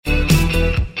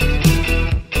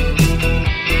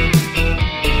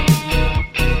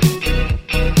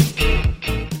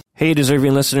Hey,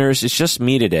 deserving listeners, it's just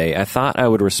me today. I thought I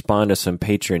would respond to some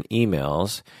patron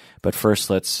emails, but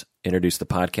first let's introduce the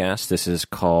podcast. This is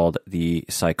called the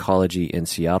Psychology in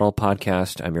Seattle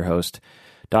podcast. I'm your host,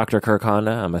 Dr. Kirk Honda.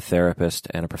 I'm a therapist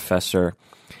and a professor.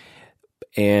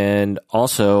 And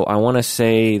also, I want to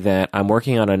say that I'm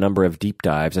working on a number of deep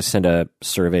dives. I sent a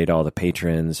survey to all the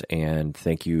patrons, and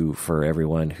thank you for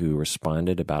everyone who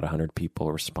responded. About 100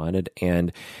 people responded.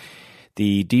 And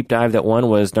the deep dive that won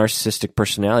was narcissistic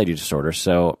personality disorder.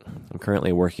 So I'm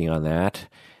currently working on that.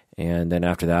 And then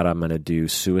after that, I'm going to do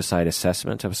suicide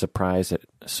assessment. I was surprised that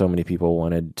so many people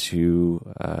wanted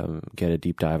to get a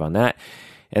deep dive on that.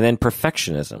 And then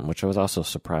perfectionism, which I was also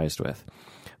surprised with,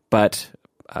 but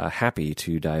happy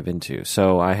to dive into.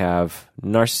 So I have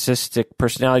narcissistic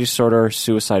personality disorder,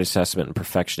 suicide assessment, and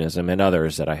perfectionism, and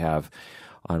others that I have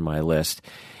on my list.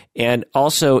 And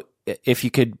also, if you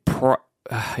could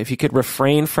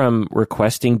refrain from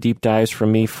requesting deep dives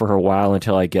from me for a while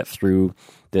until I get through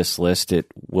this list, it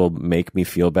will make me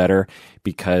feel better,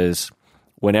 because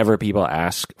whenever people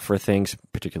ask for things,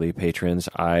 particularly patrons,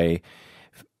 I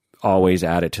always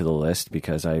add it to the list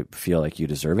because I feel like you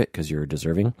deserve it because you're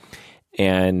deserving.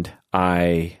 And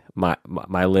my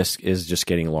list is just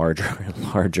getting larger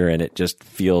and larger, and it just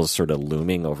feels sort of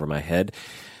looming over my head.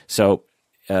 So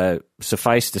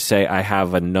suffice to say, I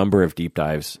have a number of deep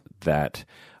dives that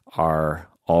are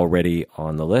already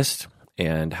on the list.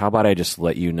 And how about I just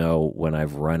let you know when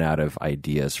I've run out of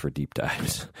ideas for deep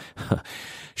dives?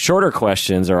 Shorter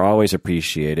questions are always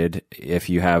appreciated. If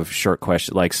you have short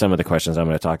questions, like some of the questions I'm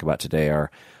going to talk about today are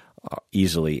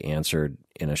easily answered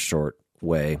in a short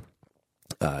way.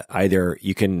 Either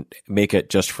you can make it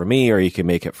just for me, or you can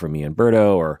make it for me and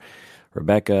Berto, or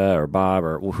Rebecca, or Bob,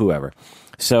 or whoever.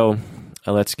 So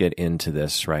let's get into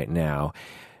this right now.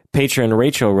 Patron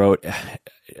Rachel wrote,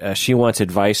 she wants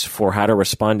advice for how to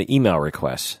respond to email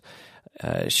requests.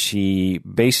 She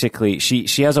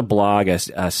has a blog,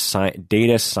 a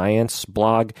data science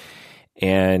blog,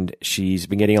 and she's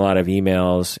been getting a lot of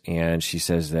emails, and she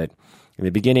says that in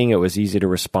the beginning it was easy to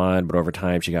respond, but over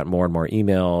time she got more and more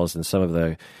emails, and some of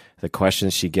the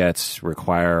questions she gets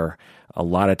require a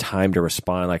lot of time to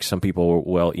respond. Like some people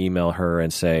will email her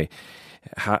and say,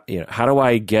 how do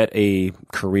I get a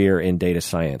career in data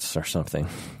science or something?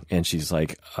 And she's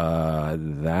like,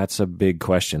 that's a big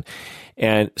question.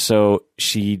 And so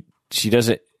she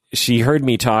heard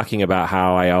me talking about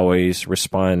how I always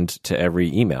respond to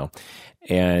every email,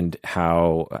 and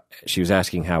how she was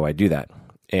asking how I do that.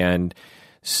 And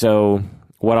so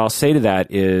what I'll say to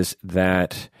that is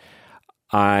that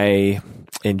I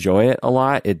enjoy it a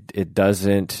lot. It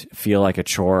doesn't feel like a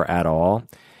chore at all.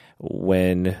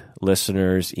 When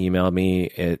listeners email me,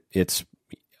 it's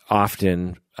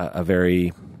often a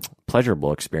very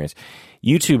pleasurable experience.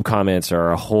 YouTube comments are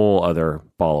a whole other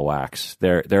ball of wax.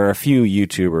 There are a few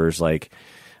YouTubers like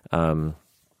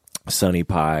Sunny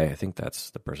Pie, I think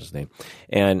that's the person's name,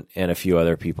 and a few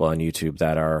other people on YouTube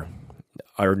that are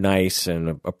nice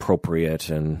and appropriate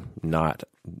and not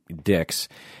dicks.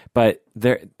 But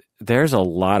there's a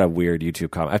lot of weird YouTube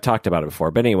comments. I've talked about it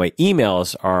before. But anyway,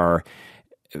 emails are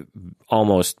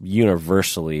almost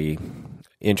universally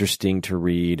interesting to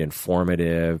read,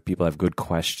 informative. People have good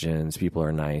questions. People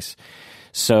are nice.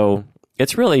 So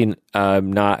it's really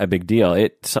not a big deal.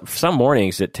 Some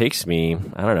mornings it takes me,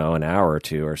 I don't know, an hour or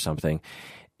two or something.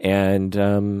 And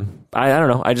I don't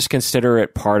know. I just consider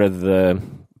it part of the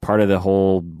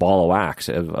whole ball of wax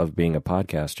of being a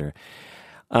podcaster.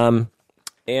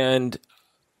 And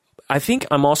I think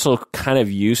I'm also kind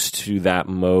of used to that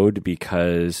mode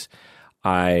because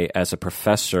I, as a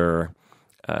professor,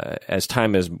 as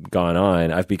time has gone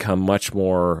on, I've become much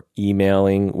more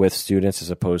emailing with students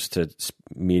as opposed to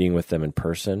meeting with them in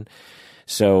person.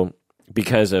 So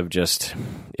because of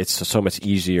it's so much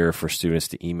easier for students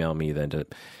to email me than to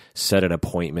set an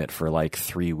appointment for like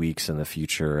 3 weeks in the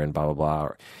future and blah, blah, blah.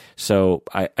 So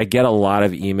I get a lot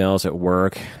of emails at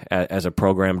work. As a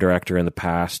program director in the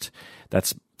past,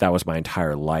 that was my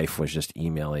entire life, was just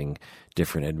emailing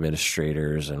different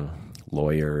administrators and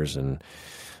lawyers and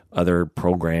other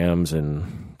programs,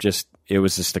 and it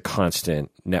was just a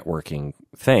constant networking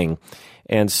thing.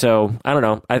 And so I don't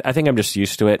know. I think I'm just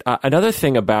used to it. Another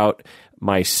thing about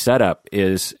my setup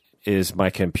is my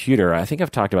computer. I think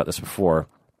I've talked about this before.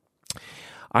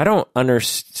 I don't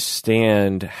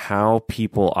understand how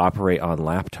people operate on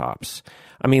laptops.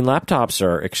 I mean, laptops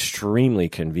are extremely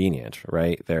convenient,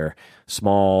 right? They're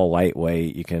small,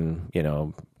 lightweight. You can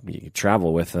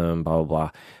travel with them, blah, blah,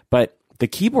 blah. But the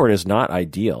keyboard is not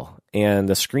ideal, and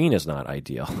the screen is not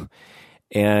ideal.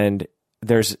 And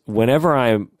whenever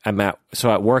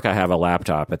at work, I have a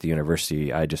laptop. At the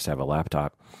university, I just have a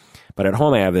laptop. But at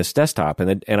home, I have this desktop,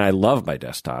 and I love my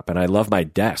desktop, and I love my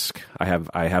desk. I have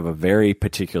a very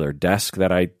particular desk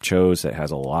that I chose that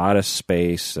has a lot of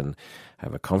space, and I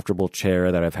have a comfortable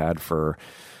chair that I've had for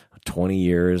 20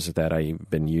 years that I've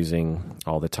been using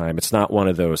all the time. It's not one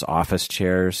of those office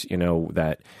chairs,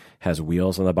 that has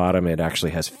wheels on the bottom. It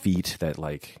actually has feet that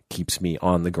like keeps me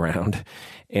on the ground.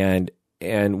 And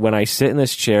when I sit in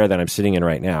this chair that I'm sitting in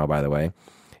right now, by the way,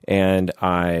 and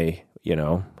I,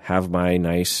 have my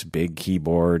nice big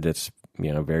keyboard that's,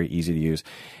 very easy to use,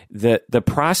 the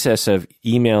process of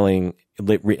emailing,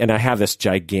 and I have this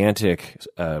gigantic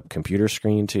computer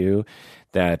screen too,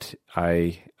 that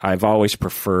I've always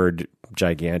preferred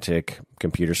gigantic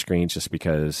computer screens just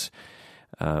because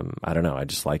I don't know, I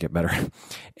just like it better.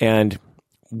 And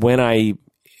when I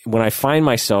find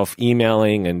myself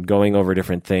emailing and going over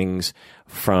different things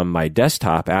from my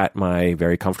desktop at my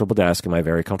very comfortable desk in my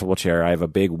very comfortable chair, I have a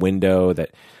big window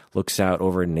that looks out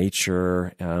over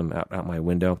nature out my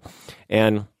window.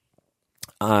 And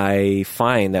I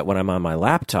find that when I'm on my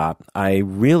laptop, I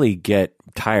really get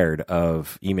tired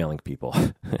of emailing people.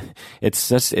 It's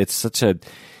such a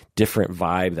different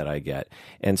vibe that I get.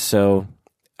 And so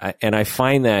I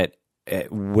find that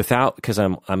because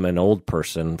I'm an old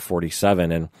person,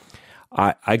 47, and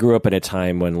I grew up at a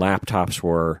time when laptops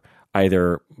were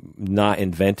either not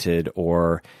invented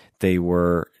or they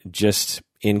were just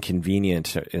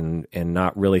inconvenient and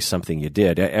not really something you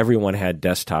did. Everyone had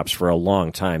desktops for a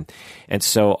long time. And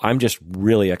so I'm just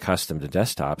really accustomed to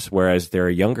desktops, whereas there are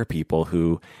younger people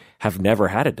who have never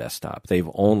had a desktop. They've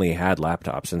only had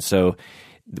laptops. And so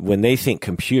when they think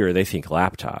computer, they think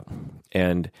laptop.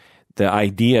 And the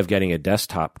idea of getting a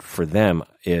desktop for them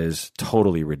is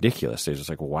totally ridiculous. They're just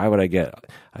like, why would I get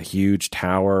a huge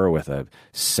tower with a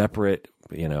separate,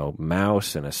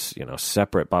 mouse and a,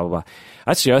 separate blah, blah, blah.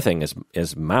 That's the other thing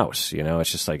is mouse,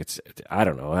 it's just like, I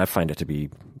don't know. I find it to be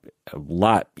a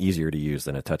lot easier to use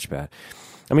than a touchpad.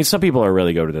 I mean, some people are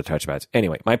really go to the touchpads.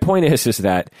 Anyway, my point is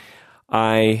that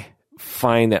I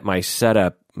find that my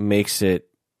setup makes it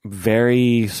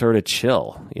very sort of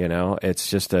chill,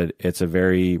 it's a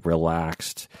very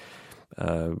relaxed,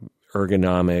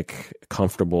 ergonomic,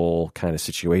 comfortable kind of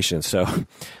situation. So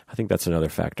I think that's another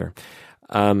factor.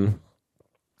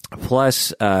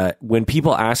 Plus, when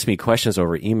people ask me questions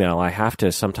over email, I have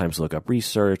to sometimes look up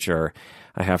research or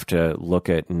I have to look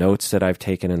at notes that I've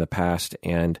taken in the past.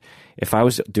 And if I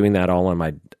was doing that all on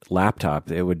my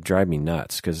laptop, it would drive me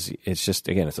nuts because it's just,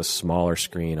 again, it's a smaller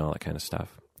screen, all that kind of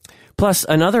stuff. Plus,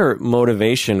 another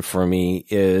motivation for me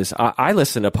is I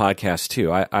listen to podcasts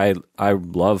too. I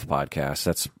love podcasts.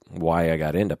 That's why I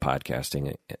got into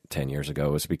podcasting 10 years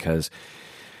ago, was because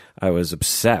I was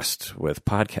obsessed with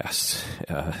podcasts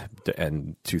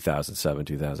in 2007,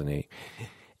 2008.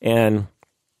 And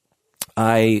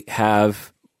I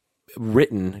have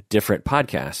written different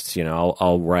podcasts.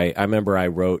 I'll write. I remember I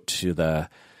wrote to the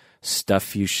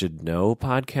Stuff You Should Know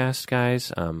podcast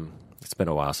guys. It's been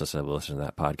a while since I've listened to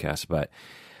that podcast,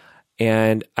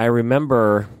 and I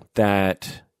remember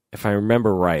that, if I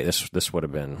remember right, this would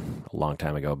have been a long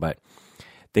time ago, but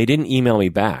they didn't email me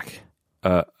back,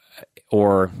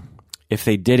 or if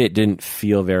they did, it didn't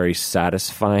feel very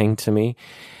satisfying to me.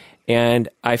 And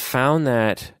I found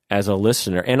that as a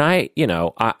listener, and I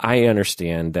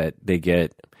understand that they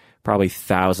get probably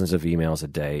thousands of emails a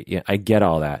day. Yeah, I get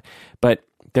all that, but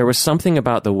there was something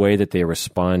about the way that they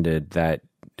responded that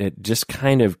it just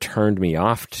kind of turned me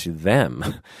off to them.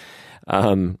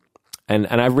 And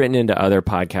I've written into other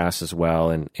podcasts as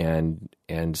well. And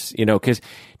because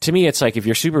to me, it's like, if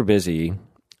you're super busy,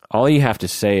 all you have to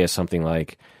say is something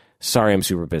like, sorry, I'm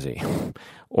super busy,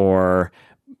 or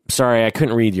sorry, I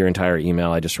couldn't read your entire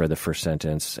email. I just read the first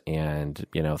sentence, and,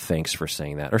 thanks for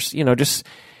saying that. Or, just,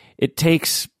 it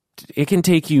can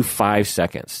take you 5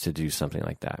 seconds to do something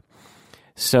like that.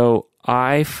 So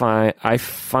I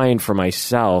find for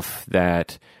myself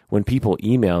that when people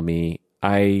email me,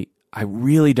 I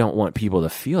really don't want people to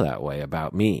feel that way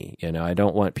about me. I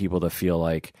don't want people to feel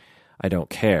like I don't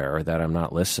care, or that I'm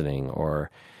not listening,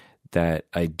 or that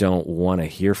I don't want to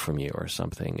hear from you or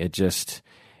something.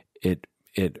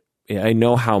 I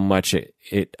know how much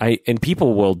and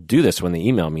people will do this when they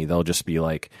email me. They'll just be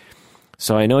like,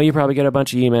 so I know you probably get a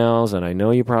bunch of emails, and I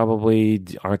know you probably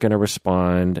aren't going to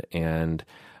respond, and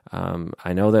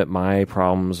I know that my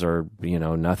problems are,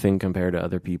 nothing compared to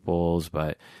other people's,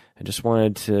 but I just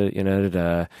wanted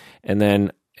to, and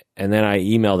then I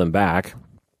email them back,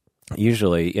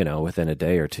 usually, within a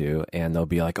day or two, and they'll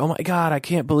be like, oh my God, I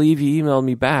can't believe you emailed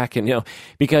me back. And,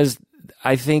 because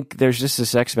I think there's just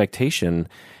this expectation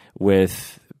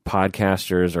with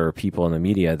podcasters or people in the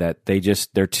media that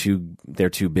they're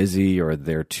too busy, or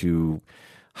they're too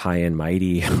high and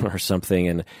mighty or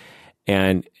something.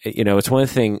 And it's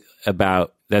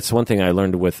that's one thing I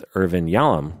learned with Irvin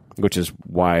Yalom, which is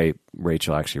why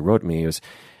Rachel actually wrote me, was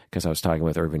because I was talking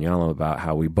with Irvin Yalom about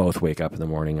how we both wake up in the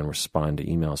morning and respond to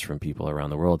emails from people around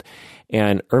the world.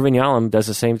 And Irvin Yalom does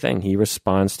the same thing. He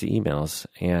responds to emails.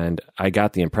 And I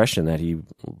got the impression that he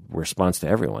responds to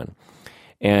everyone.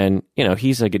 And,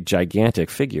 he's like a gigantic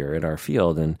figure in our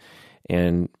field,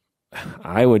 and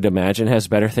I would imagine has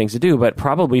better things to do, but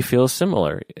probably feels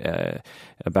similar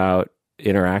about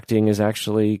interacting is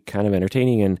actually kind of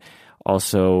entertaining, and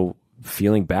also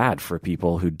feeling bad for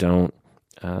people who don't,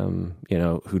 who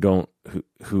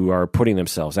are putting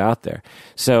themselves out there.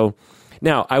 So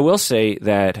now I will say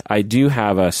that I do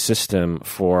have a system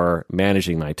for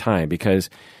managing my time,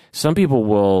 because some people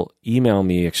will email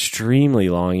me extremely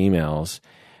long emails,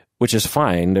 which is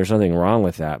fine. There's nothing wrong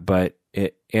with that, but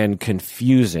and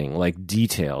confusing, like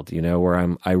detailed,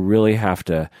 where I really have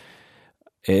to,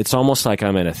 it's almost like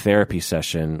I'm in a therapy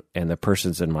session and the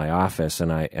person's in my office,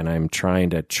 and I'm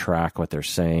trying to track what they're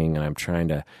saying, and I'm trying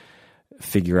to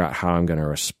figure out how I'm going to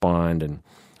respond and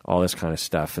all this kind of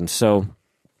stuff. And so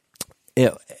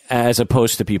as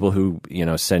opposed to people who,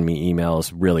 send me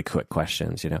emails, really quick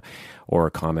questions,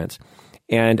 or comments.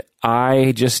 And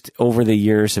I just, over the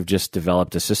years, have just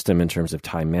developed a system in terms of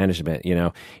time management.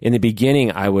 In the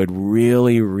beginning, I would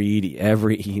really read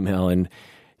every email and,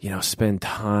 spend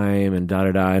time and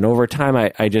da-da-da. And over time,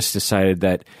 I just decided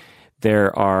that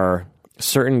there are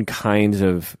certain kinds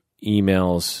of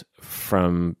emails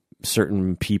from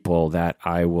certain people that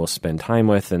I will spend time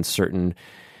with, and certain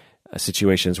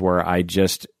situations where I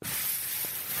just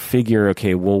figure,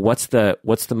 okay, well, what's the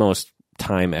most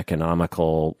time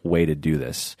economical way to do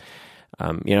this?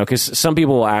 Because some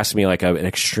people will ask me like an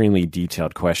extremely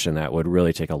detailed question that would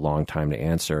really take a long time to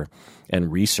answer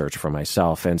and research for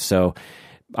myself. And so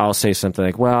I'll say something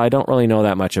like, well, I don't really know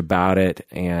that much about it.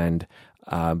 And,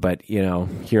 but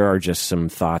here are just some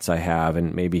thoughts I have,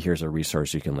 and maybe here's a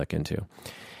resource you can look into.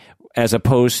 As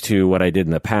opposed to what I did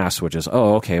in the past, which is,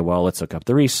 okay, well, let's look up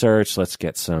the research, let's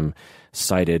get some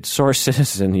cited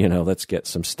sources, and, let's get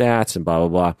some stats and blah, blah,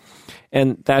 blah.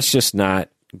 And that's just not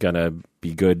going to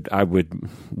be good. I would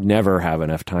never have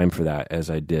enough time for that as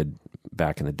I did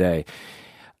back in the day.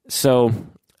 So,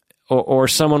 or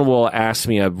someone will ask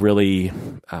me a really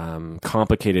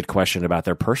complicated question about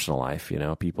their personal life.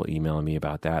 People emailing me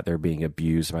about that. They're being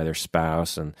abused by their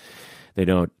spouse, and they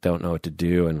don't know what to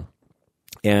do.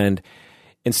 And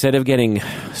instead of getting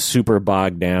super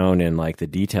bogged down in like the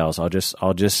details, I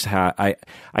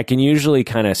can usually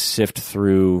kind of sift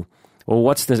through, well,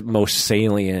 what's the most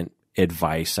salient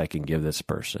advice I can give this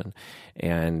person?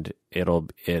 And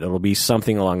it'll be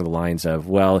something along the lines of,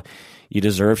 well, you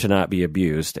deserve to not be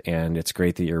abused, and it's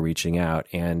great that you're reaching out,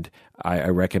 and I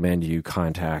recommend you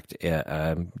contact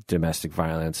a domestic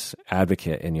violence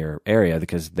advocate in your area,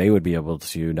 because they would be able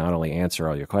to not only answer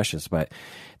all your questions, but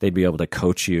they'd be able to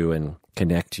coach you and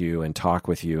connect you and talk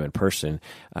with you in person.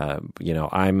 I'm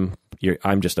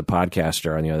just a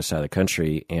podcaster on the other side of the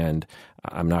country, and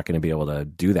I'm not going to be able to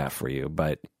do that for you.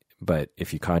 But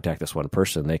if you contact this one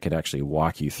person, they could actually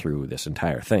walk you through this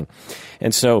entire thing.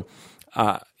 And so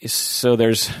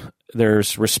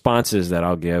there's responses that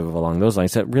I'll give along those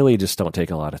lines that really just don't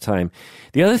take a lot of time.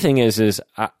 The other thing is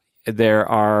there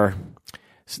are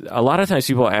a lot of times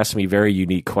people ask me very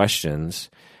unique questions,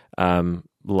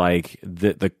 like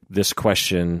this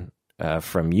question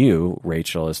from you,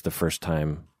 Rachel, is the first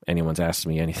time anyone's asked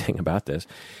me anything about this.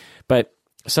 But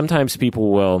sometimes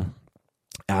people will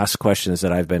ask questions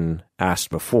that I've been asked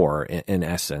before, in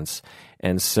essence.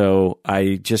 And so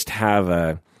I just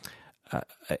have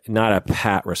not a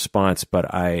pat response, but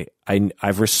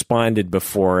I've responded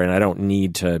before, and I don't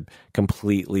need to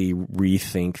completely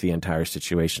rethink the entire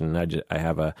situation. I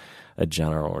have a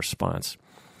general response.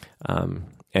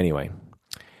 Anyway,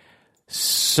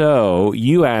 so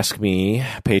you ask me,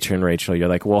 Patron Rachel, you're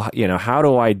like, well, how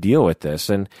do I deal with this?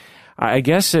 And I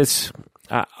guess it's,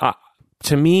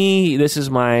 to me, this is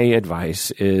my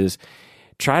advice, is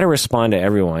try to respond to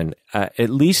everyone. At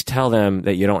least tell them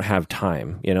that you don't have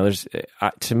time.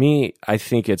 To me, I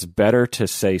think it's better to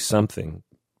say something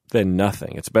than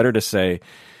nothing. It's better to say,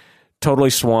 totally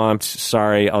swamped,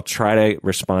 sorry, I'll try to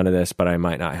respond to this, but I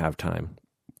might not have time.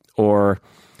 Or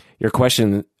your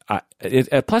question,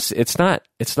 plus it's not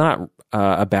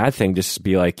a bad thing just to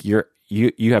be like, you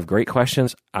have great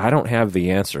questions. I don't have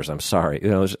the answers. I'm sorry.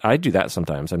 I do that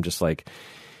sometimes. I'm just like,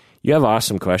 you have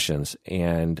awesome questions,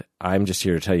 and I'm just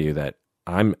here to tell you that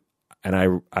I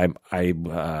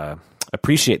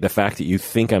appreciate the fact that you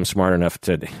think I'm smart enough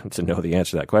to know the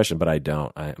answer to that question, but I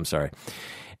don't. I'm sorry.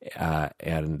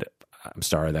 And I'm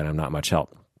sorry that I'm not much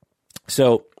help.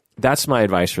 So that's my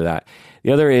advice for that.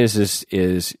 The other is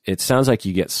it sounds like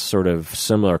you get sort of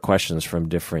similar questions from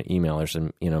different emailers,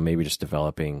 and maybe just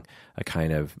developing a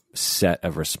kind of set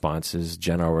of responses,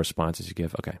 general responses you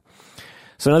give. Okay.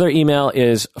 So another email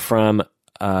is from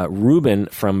Ruben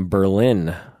from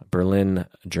Berlin,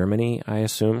 Germany, I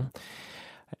assume.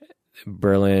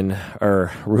 Ruben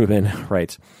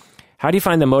writes, how do you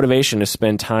find the motivation to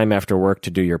spend time after work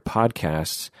to do your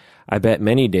podcasts? I bet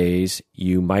many days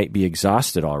you might be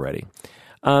exhausted already.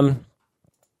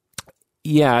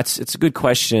 Yeah, it's a good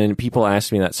question. People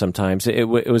ask me that sometimes. It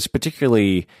was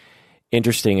particularly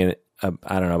interesting in,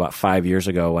 I don't know, about 5 years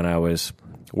ago when I was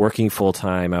working full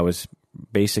time. I was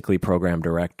basically program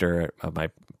director of my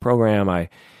program. I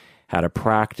had a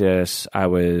practice. I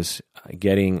was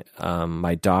getting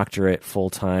my doctorate full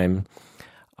time.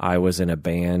 I was in a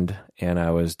band and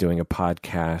I was doing a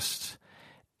podcast,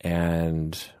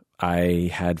 and I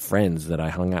had friends that I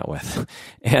hung out with,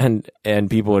 and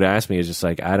people would ask me, it's just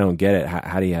like, I don't get it.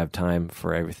 How do you have time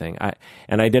for everything?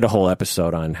 I did a whole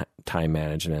episode on time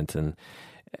management, and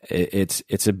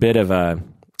it's a bit of a,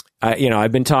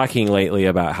 I've been talking lately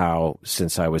about how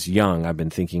since I was young, I've been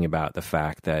thinking about the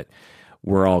fact that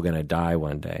we're all going to die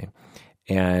one day,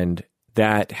 and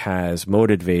that has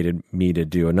motivated me to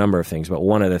do a number of things. But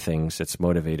one of the things that's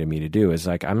motivated me to do is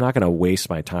like, I'm not going to waste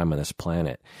my time on this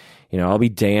planet. I'll be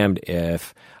damned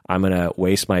if I'm going to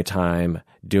waste my time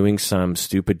doing some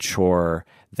stupid chore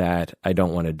that I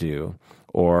don't want to do,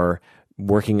 or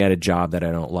working at a job that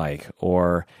I don't like,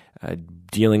 or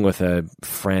dealing with a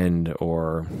friend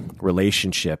or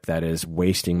relationship that is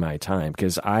wasting my time,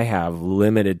 because I have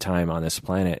limited time on this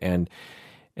planet, and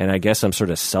I guess I'm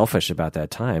sort of selfish about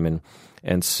that time,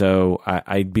 and so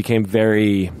I became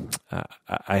very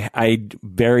I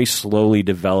very slowly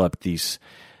developed these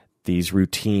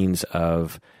routines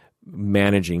of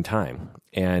managing time,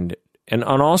 and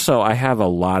also I have a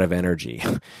lot of energy.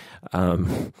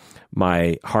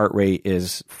 My heart rate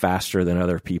is faster than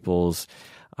other people's.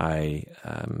 I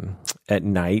at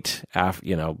night, what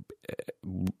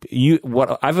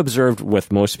I've observed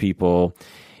with most people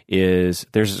is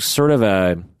there's sort of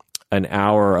an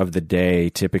hour of the day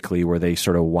typically where they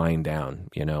sort of wind down,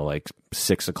 like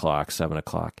 6 o'clock, 7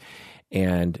 o'clock,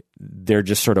 and they're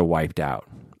just sort of wiped out,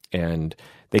 and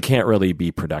they can't really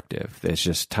be productive. It's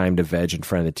just time to veg in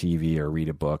front of the TV or read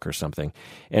a book or something.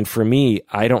 And for me,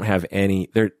 I don't have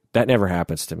that never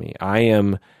happens to me. I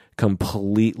am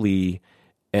completely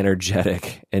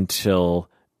energetic until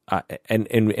and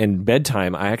in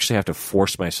bedtime. I actually have to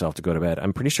force myself to go to bed.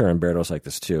 I'm pretty sure Umberto's like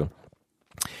this too.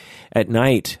 At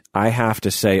night, I have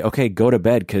to say, okay, go to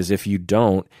bed, because if you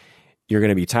don't, you're going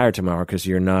to be tired tomorrow, because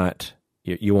you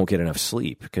won't get enough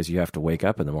sleep because you have to wake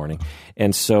up in the morning.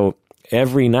 And so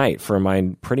every night for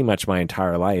pretty much my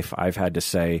entire life, I've had to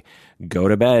say, go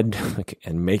to bed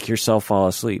and make yourself fall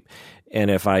asleep. And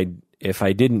if I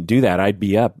didn't do that, I'd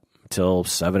be up till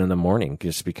 7 a.m,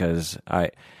 just because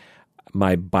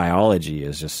my biology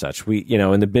is just such. We,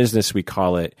 in the business, we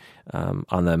call it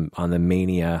on the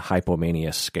mania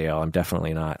hypomania scale. I'm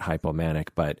definitely not hypomanic,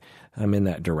 but I'm in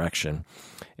that direction.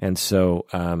 And so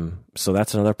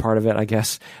that's another part of it, I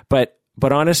guess. But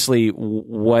honestly,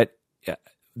 what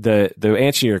the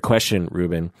answer to your question,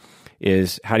 Ruben,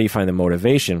 is how do you find the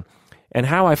motivation? And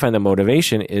how I find the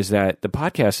motivation is that the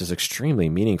podcast is extremely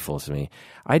meaningful to me.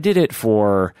 I did it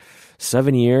for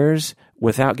 7 years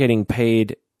without getting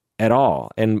paid at all,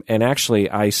 and actually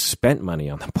I spent money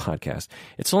on the podcast.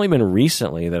 It's only been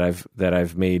recently that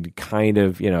I've made kind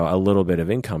of a little bit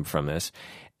of income from this,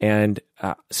 and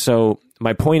so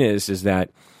my point is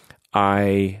that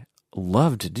I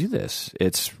love to do this.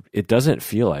 It doesn't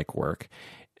feel like work.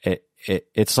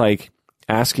 It's like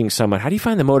asking someone, how do you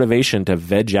find the motivation to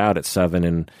veg out at 7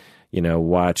 and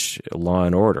watch Law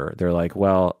and Order? They're like,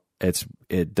 well, it's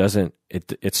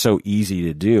so easy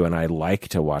to do, and I like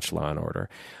to watch Law and Order.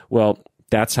 Well,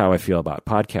 that's how I feel about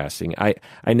podcasting.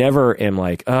 I never am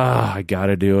like, I got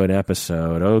to do an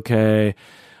episode. Okay.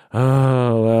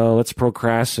 Oh, well, let's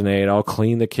procrastinate. I'll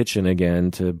clean the kitchen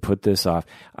again to put this off.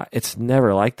 It's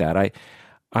never like that.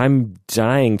 I'm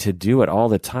dying to do it all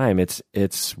the time.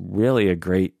 It's really a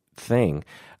great thing.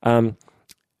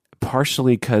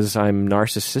 Partially because I'm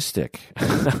narcissistic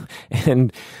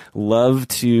and love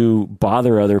to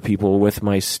bother other people with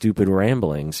my stupid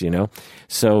ramblings,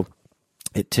 So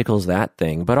it tickles that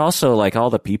thing. But also, like,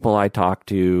 all the people I talk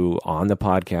to on the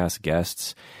podcast,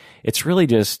 guests, it's really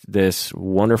just this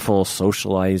wonderful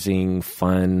socializing,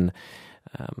 fun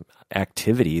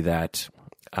activity that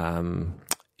I've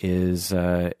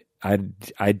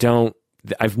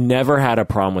never had a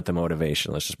problem with the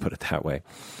motivation. Let's just put it that way.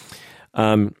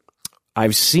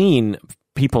 I've seen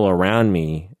people around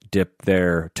me dip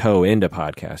their toe into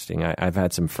podcasting. I've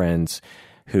had some friends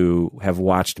who have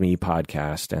watched me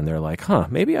podcast and they're like,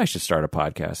 maybe I should start a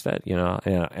podcast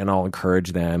and I'll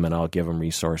encourage them and I'll give them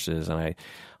resources and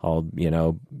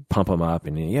I'll pump them up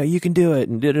and, you can do it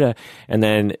and da-da-da. And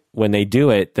then when they do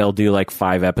it, they'll do like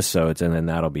 5 episodes and then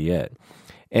that'll be it.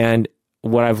 And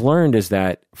what I've learned is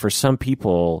that for some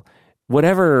people,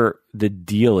 whatever the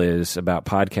deal is about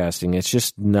podcasting, it's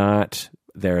just not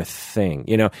their thing.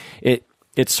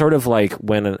 It's sort of like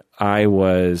when I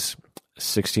was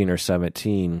 16 or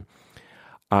 17,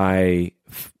 I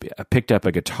picked up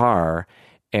a guitar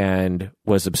and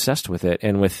was obsessed with it.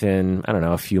 And within,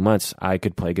 a few months, I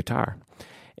could play guitar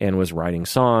and was writing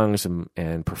songs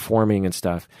and performing and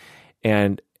stuff.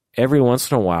 And every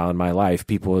once in a while in my life,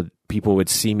 people would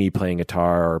see me playing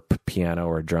guitar or piano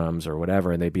or drums or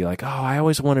whatever, and they'd be like, I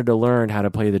always wanted to learn how to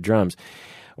play the drums,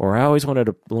 or I always wanted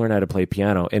to learn how to play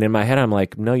piano. And in my head, I'm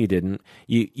like, no, you didn't.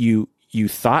 You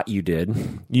thought you did.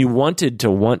 You wanted to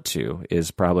want to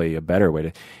is probably a better way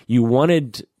to. You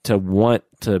wanted to want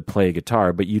to play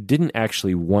guitar, but you didn't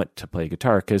actually want to play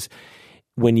guitar, because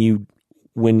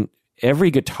when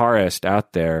every guitarist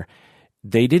out there,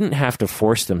 they didn't have to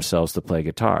force themselves to play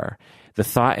guitar. The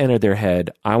thought entered their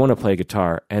head, I want to play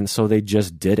guitar, and so they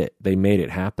just did it. They made it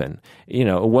happen.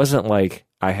 It wasn't like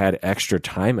I had extra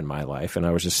time in my life and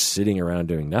I was just sitting around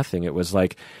doing nothing. It was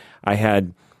like I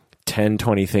had 10,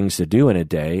 20 things to do in a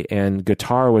day, and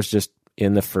guitar was just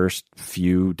in the first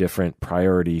few different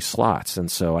priority slots. And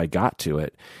so I got to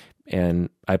it, and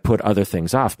I put other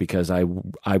things off because I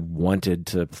wanted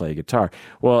to play guitar.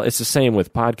 Well, it's the same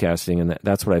with podcasting, and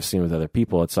that's what I've seen with other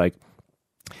people. It's like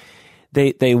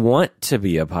they want to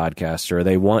be a podcaster,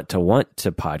 they want to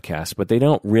podcast, but they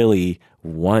don't really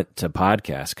want to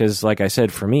podcast. Because like I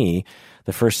said, for me,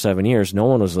 the first 7 years, no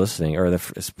one was listening, or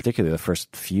particularly the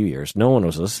first few years, no one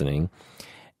was listening,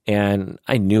 and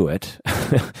I knew it.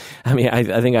 I mean,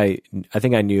 I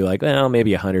think I knew, like, well,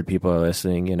 maybe 100 people are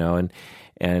listening,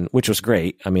 and which was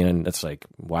great. I mean, it's like,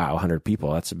 wow, 100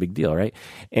 people, that's a big deal, right?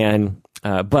 And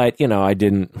but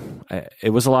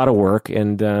it was a lot of work,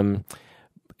 and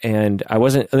I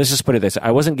wasn't. Let's just put it this: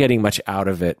 I wasn't getting much out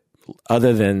of it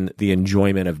other than the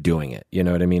enjoyment of doing it. You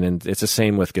know what I mean? And it's the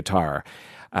same with guitar.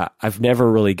 I've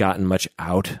never really gotten much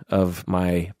out of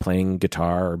my playing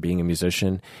guitar or being a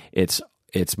musician. It's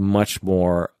much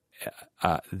more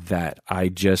that I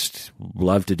just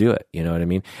love to do it. You know what I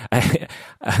mean?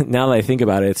 Now that I think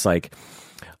about it, it's like,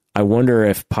 I wonder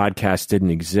if podcasts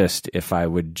didn't exist, if I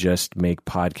would just make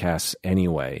podcasts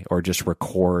anyway, or just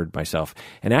record myself.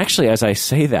 And actually, as I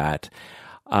say that,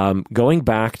 going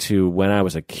back to when I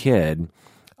was a kid,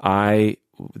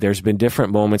 there's been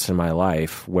different moments in my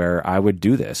life where I would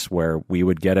do this, where we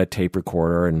would get a tape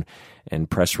recorder and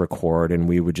press record, and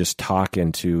we would just talk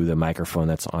into the microphone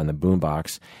that's on the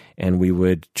boombox, and we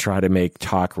would try to make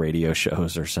talk radio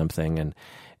shows or something.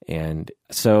 And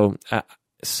so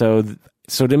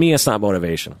to me, it's not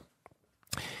motivation.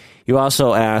 You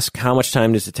also ask, how much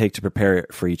time does it take to prepare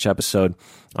for each episode?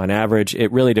 On average,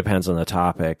 it really depends on the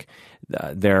topic.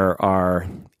 There are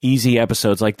easy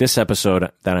episodes like this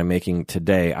episode that I'm making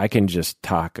today. I can just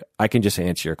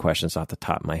answer your questions off the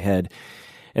top of my head.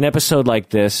 An episode like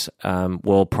this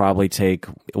will probably take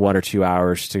 1 or 2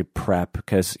 hours to prep,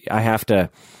 because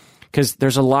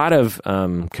there's a lot of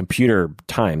computer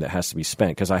time that has to be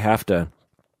spent, because I have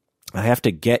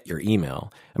to get your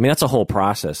email. I mean, that's a whole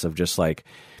process of just like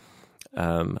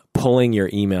pulling your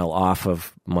email off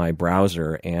of my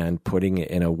browser and putting it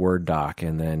in a Word doc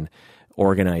and then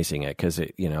organizing it, because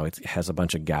it has a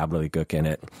bunch of gobbledygook in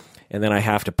it. And then I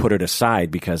have to put it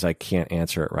aside because I can't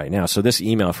answer it right now. So this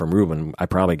email from Ruben, I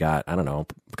probably got, I don't know,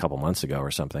 a couple months ago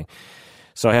or something.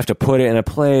 So I have to put it in a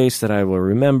place that I will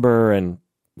remember and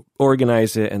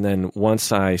organize it. And then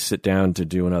once I sit down to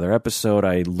do another episode,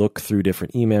 I look through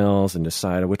different emails and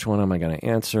decide which one am I going to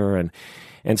answer. And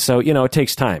so, it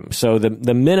takes time. So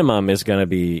the minimum is going to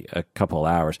be a couple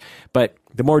hours. But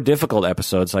the more difficult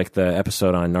episodes, like the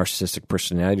episode on narcissistic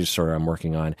personality disorder I'm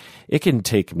working on, it can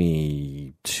take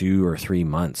me 2 or 3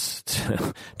 months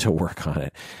to work on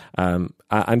it.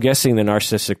 I'm guessing the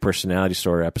narcissistic personality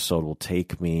disorder episode will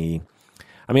take me,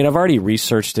 I mean, I've already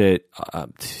researched it,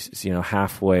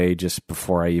 halfway just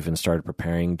before I even started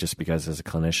preparing, just because as a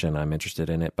clinician, I'm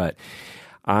interested in it. But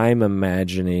I'm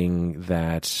imagining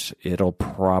that it'll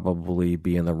probably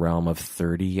be in the realm of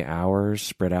 30 hours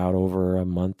spread out over a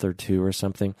month or two or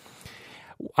something.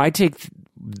 I take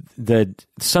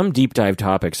some deep dive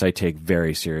topics I take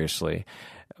very seriously.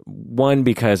 One,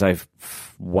 because I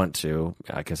want to,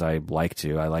 because I like to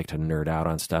nerd out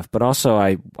on stuff, but also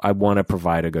I want to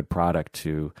provide a good product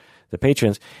to the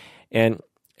patrons. And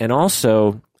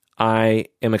also I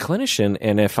am a clinician,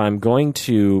 and if I'm going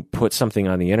to put something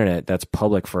on the internet that's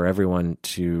public for everyone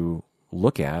to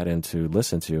look at and to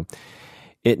listen to,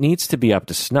 it needs to be up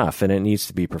to snuff and it needs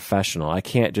to be professional. I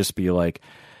can't just be like,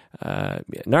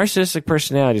 narcissistic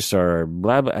personality disorder,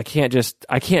 blah, blah. I can't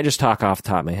just talk off the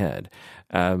top of my head,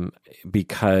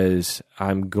 because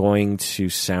I'm going to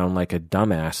sound like a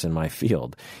dumbass in my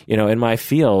field. In my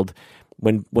field,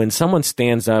 when someone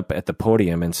stands up at the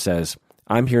podium and says,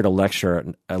 I'm here to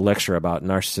lecture about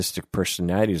narcissistic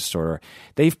personality disorder,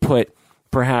 they've put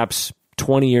perhaps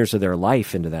 20 years of their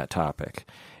life into that topic.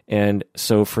 And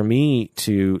so for me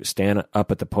to stand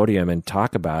up at the podium and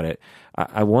talk about it,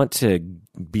 I want to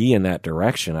be in that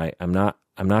direction. I'm not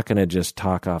going to just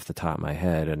talk off the top of my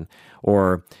head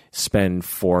or spend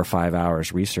 4 or 5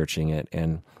 hours researching it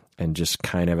and just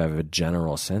kind of have a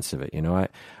general sense of it.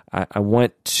 I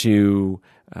want to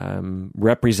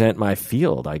represent my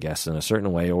field, I guess, in a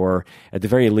certain way, or at the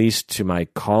very least to my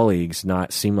colleagues,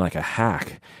 not seem like a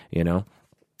hack,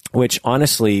 which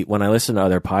honestly, when I listen to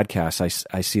other podcasts,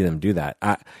 I see them do that.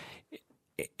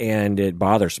 And it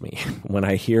bothers me when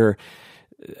I hear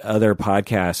other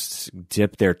podcasts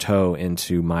dip their toe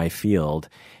into my field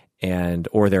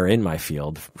or they're in my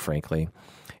field, frankly,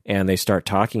 and they start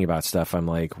talking about stuff. I'm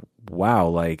like, wow,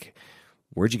 like,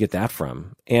 where'd you get that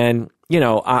from? And,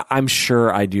 I'm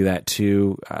sure I do that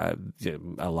too.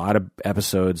 A lot of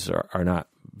episodes are not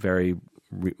very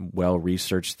well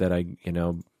researched that I,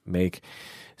 make.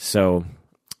 So,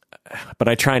 but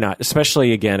I try not,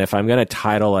 especially again, if I'm going to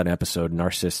title an episode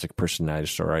Narcissistic Personality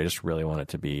Disorder, I just really want it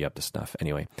to be up to snuff.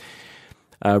 Anyway,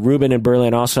 Ruben in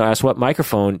Berlin also asked, what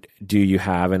microphone do you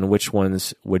have and which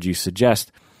ones would you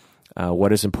suggest?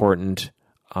 What is important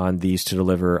on these to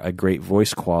deliver a great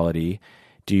voice quality?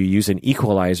 Do you use an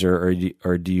equalizer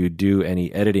or do you do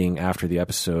any editing after the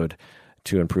episode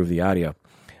to improve the audio?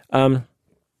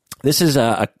 This is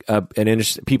an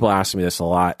interesting. People ask me this a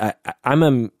lot.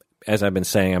 As I've been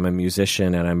saying, I'm a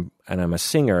musician and I'm a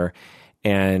singer,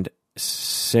 and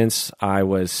since I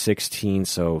was 16,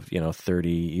 so 30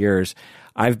 years,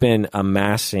 I've been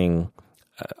amassing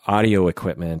audio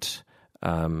equipment.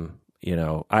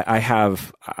 I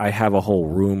have a whole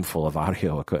room full of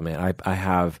audio equipment. I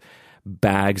have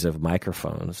bags of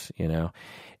microphones,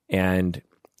 and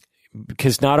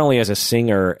because not only as a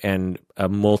singer and a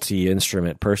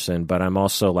multi-instrument person, but I'm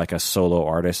also like a solo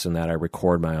artist in that I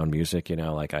record my own music.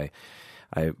 Like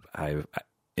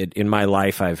in my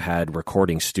life, I've had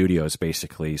recording studios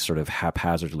basically sort of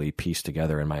haphazardly pieced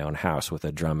together in my own house with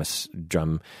a drum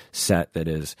set that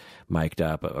is mic'd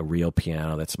up, a real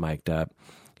piano that's mic'd up,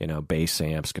 bass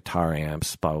amps, guitar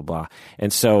amps, blah, blah, blah.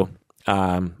 And so,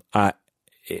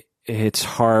 it's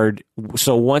hard.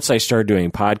 So once I started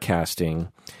doing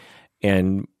podcasting,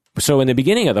 and so in the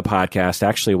beginning of the podcast,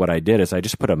 actually what I did is I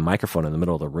just put a microphone in the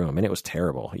middle of the room, and it was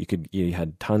terrible. You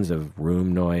had tons of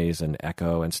room noise and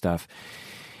echo and stuff,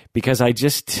 because I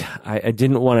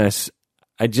didn't want to,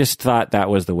 I just thought that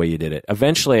was the way you did it.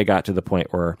 Eventually I got to the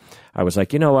point where I was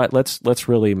like, you know what, let's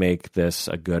really make this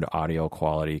a good audio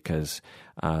quality, because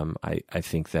I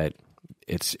think that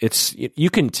it's you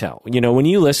can tell, when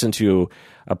you listen to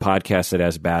a podcast that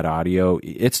has bad audio,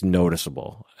 it's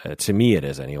noticeable. To me, it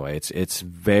is anyway. It's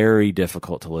very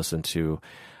difficult to listen to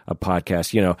a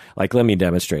podcast. Like, let me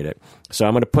demonstrate it. So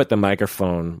I'm going to put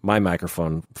my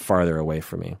microphone farther away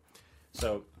from me.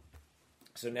 So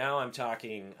now I'm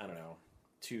talking, I don't know,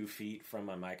 2 feet from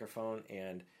my microphone,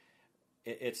 and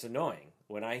it's annoying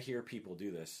when I hear people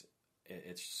do this.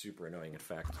 It's super annoying. In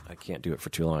fact, I can't do it for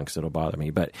too long because it'll bother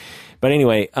me. But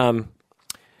anyway,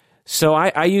 so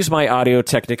I use my Audio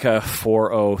Technica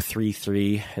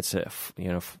 4033. It's a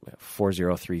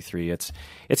 4033. It's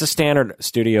a standard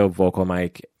studio vocal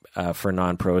mic for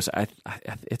non-pros.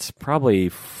 It's probably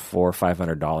 $400 or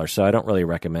 $500, so I don't really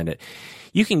recommend it.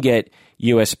 You can get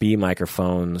USB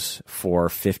microphones for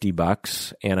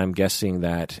 $50, and I'm guessing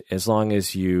that as long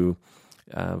as you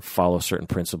follow certain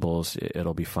principles,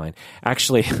 it'll be fine.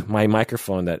 Actually, my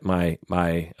microphone that my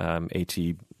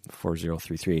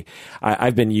AT4033,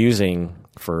 I've been using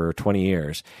for 20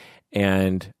 years,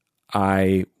 and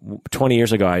 20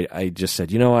 years ago, I just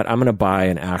said, you know what, I'm going to buy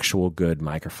an actual good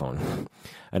microphone,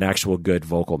 an actual good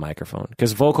vocal microphone,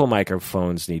 because vocal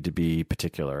microphones need to be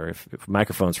particular. If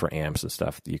microphones for amps and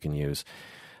stuff, you can use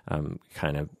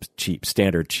kind of cheap,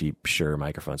 standard cheap Shure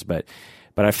microphones. But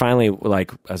I finally I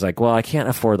was like, well, I can't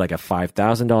afford like a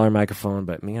 $5,000 microphone,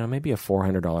 but maybe a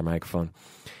 $400 microphone.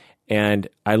 And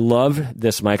I loved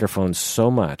this microphone so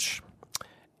much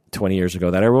 20 years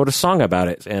ago that I wrote a song about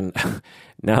it. And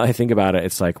now I think about it,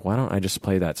 it's like, why don't I just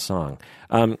play that song?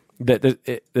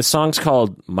 The song's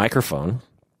called Microphone,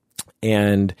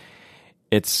 and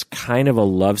it's kind of a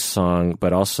love song,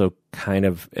 but also kind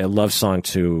of a love song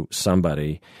to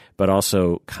somebody, but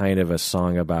also kind of a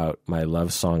song about my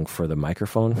love song for the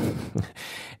microphone.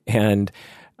 And,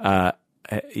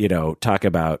 talk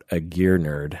about a gear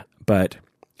nerd. But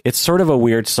it's sort of a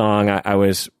weird song. I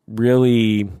was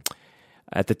really,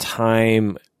 at the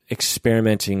time,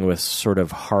 experimenting with sort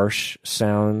of harsh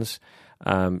sounds,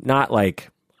 not like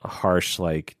harsh,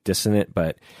 like dissonant,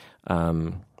 but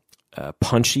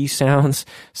punchy sounds.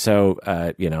 So,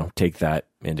 take that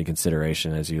into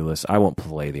consideration as you listen. I won't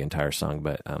play the entire song,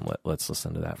 but let's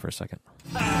listen to that for a second.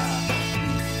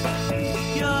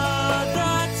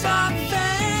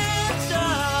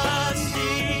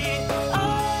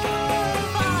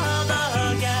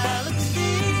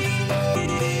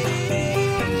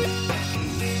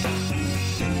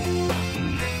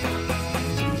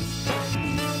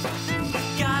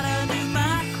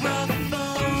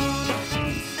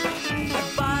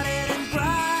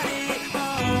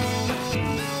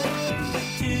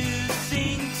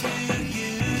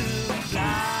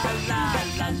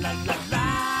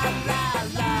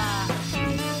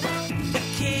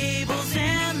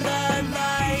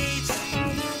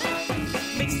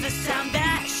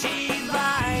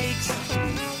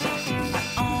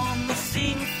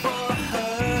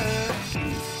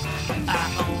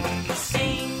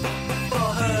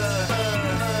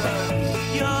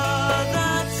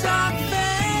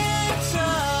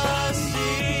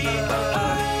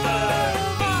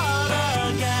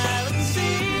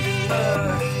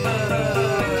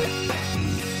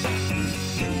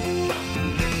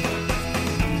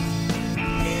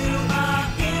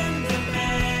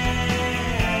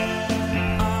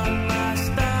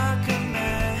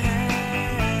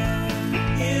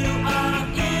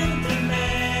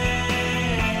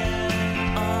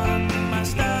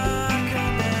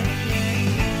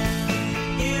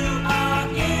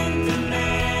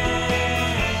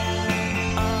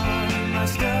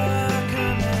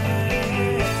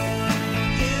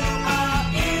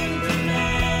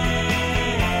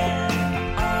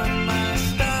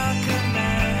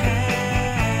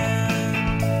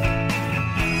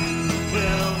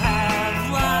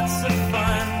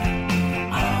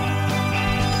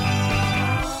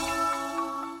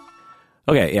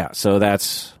 Okay, yeah, so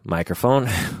that's Microphone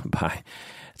by,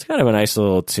 it's kind of a nice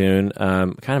little tune.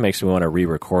 Kind of makes me want to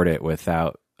re-record it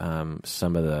without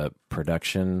some of the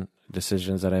production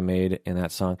decisions that I made in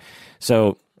that song.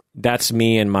 So that's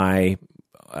me in my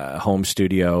home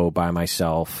studio by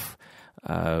myself,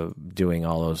 doing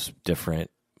all those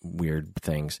different weird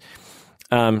things.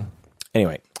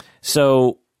 Anyway,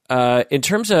 so in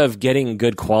terms of getting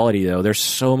good quality, though, there's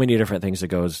so many different things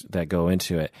that go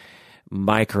into it.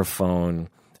 Microphone,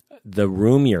 the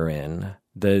room you're in,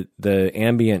 the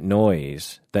ambient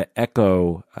noise, the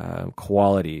echo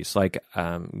qualities, like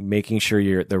making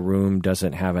sure the room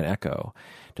doesn't have an echo,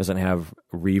 doesn't have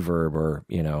reverb, or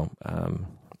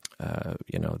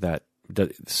that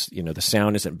the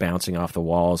sound isn't bouncing off the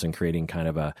walls and creating kind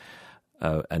of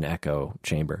an echo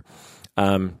chamber.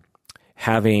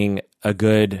 Having a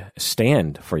good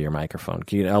stand for your microphone.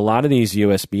 A lot of these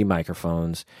USB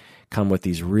microphones come with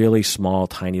these really small,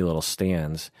 tiny little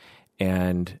stands,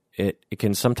 and it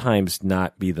can sometimes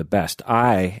not be the best.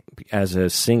 I, as a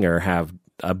singer, have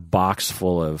a box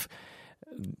full of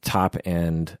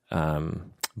top-end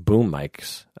boom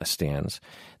mics stands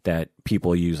that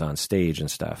people use on stage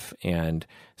and stuff, and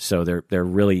so they're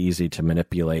really easy to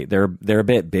manipulate. They're a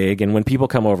bit big, and when people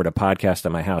come over to podcast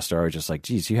at my house, they're always just like,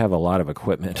 "Geez, you have a lot of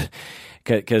equipment,"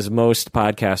 because most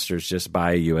podcasters just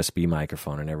buy a USB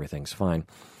microphone and everything's fine.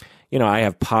 I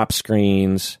have pop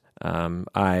screens.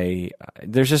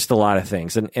 There's just a lot of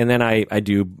things, and then I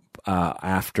do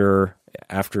after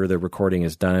the recording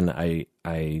is done,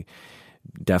 I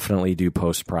definitely do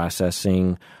post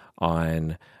processing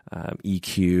on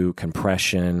EQ,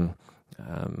 compression.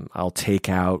 I'll take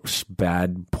out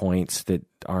bad points that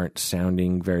aren't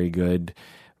sounding very good,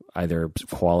 either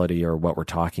quality or what we're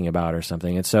talking about or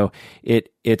something. And so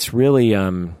it's really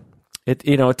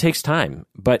it takes time,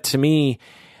 but to me,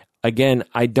 again,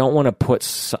 I don't want to put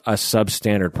a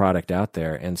substandard product out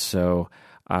there. And so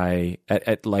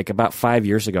at like about 5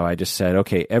 years ago, I just said,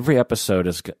 okay, every episode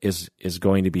is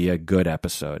going to be a good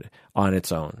episode on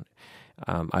its own.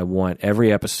 I want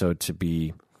every episode to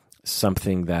be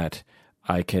something that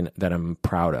that I'm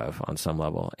proud of on some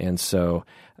level. And so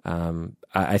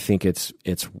I think it's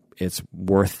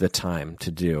worth the time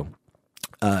to do.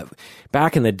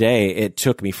 Back in the day, it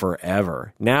took me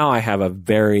forever. Now I have a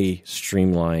very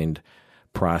streamlined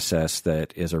process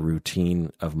that is a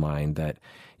routine of mine that,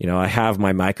 I have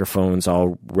my microphones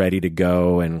all ready to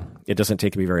go, and it doesn't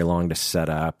take me very long to set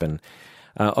up. And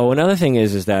another thing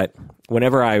is that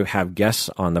whenever I have guests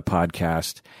on the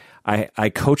podcast, I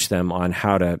coach them on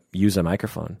how to use a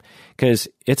microphone, because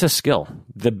it's a skill.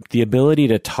 The ability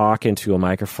to talk into a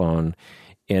microphone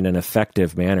in an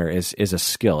effective manner is a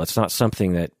skill. It's not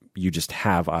something that you just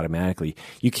have automatically.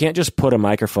 You can't just put a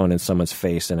microphone in someone's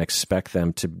face and expect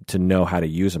them to know how to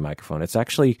use a microphone. It's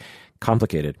actually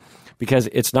complicated because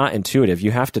it's not intuitive. You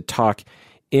have to talk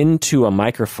into a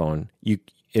microphone.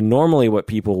 And normally what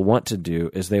people want to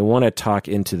do is they want to talk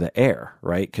into the air,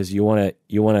 right? Because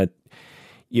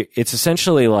it's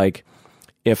essentially like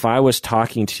if I was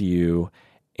talking to you,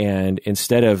 and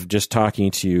instead of just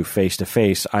talking to you face to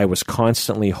face, I was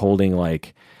constantly holding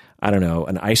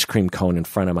an ice cream cone in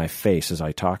front of my face as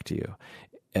I talk to you.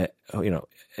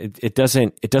 It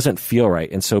doesn't feel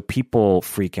right. And so people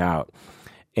freak out,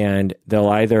 and they'll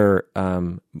either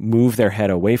move their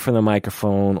head away from the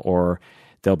microphone, or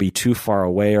they'll be too far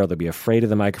away, or they'll be afraid of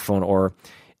the microphone, or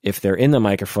if they're in the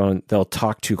microphone, they'll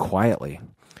talk too quietly.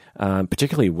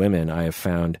 Particularly women, I have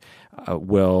found,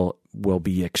 will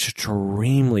be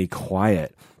extremely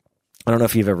quiet. I don't know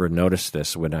if you've ever noticed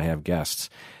this when I have guests,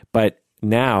 but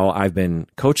now I've been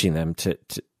coaching them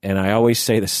and I always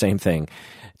say the same thing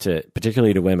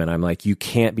particularly to women. I'm like, you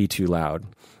can't be too loud.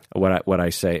 What I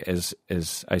say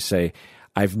is I say,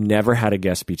 I've never had a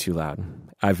guest be too loud.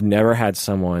 I've never had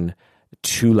someone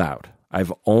too loud.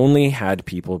 I've only had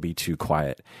people be too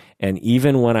quiet. And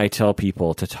even when I tell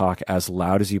people to talk as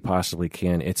loud as you possibly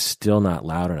can, it's still not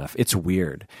loud enough. It's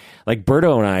weird. Like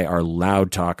Berto and I are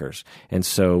loud talkers. And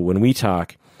so when we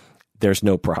talk, there's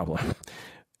no problem.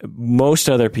 Most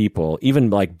other people, even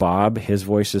like Bob, his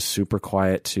voice is super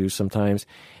quiet too sometimes.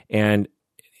 And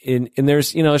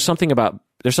there's something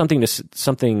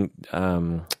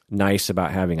nice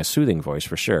about having a soothing voice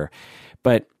for sure.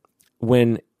 But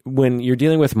when you're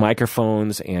dealing with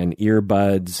microphones and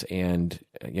earbuds and,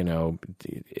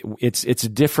 it's a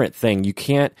different thing. You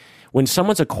can't, when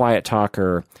someone's a quiet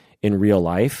talker in real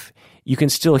life, you can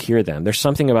still hear them. There's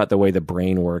something about the way the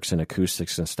brain works and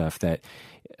acoustics and stuff that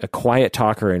a quiet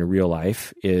talker in real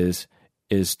life is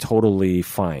totally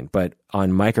fine. But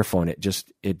on microphone,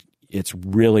 it's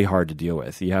really hard to deal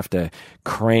with. You have to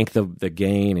crank the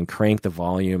gain and crank the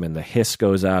volume, and the hiss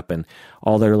goes up, and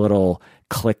all their little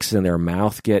clicks in their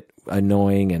mouth get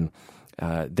annoying, and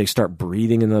they start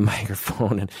breathing in the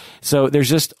microphone. And so there's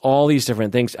just all these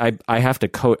different things. I have to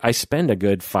coach. I spend a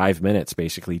good 5 minutes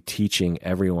basically teaching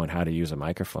everyone how to use a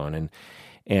microphone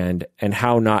and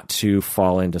how not to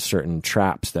fall into certain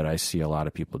traps that I see a lot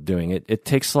of people doing. It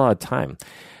takes a lot of time.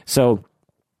 So,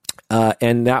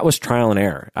 and that was trial and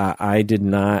error. I did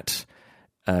not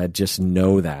just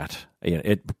know that.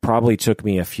 It probably took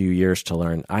me a few years to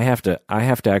learn. I have to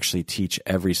actually teach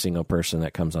every single person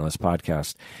that comes on this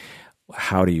podcast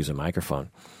how to use a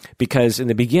microphone, because in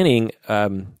the beginning,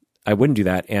 I wouldn't do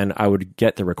that, and I would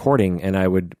get the recording and I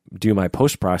would do my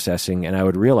post-processing, and I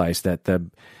would realize that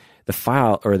the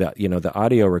file or the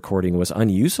audio recording was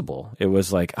unusable. It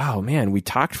was like, oh man, we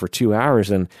talked for 2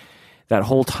 hours, and that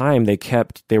whole time they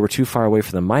were too far away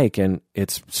from the mic, and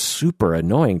it's super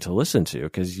annoying to listen to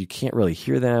because you can't really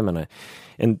hear them.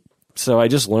 And so I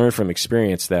just learned from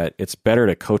experience that it's better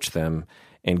to coach them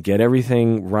and get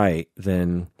everything right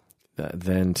than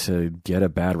to get a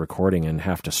bad recording and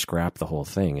have to scrap the whole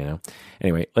thing,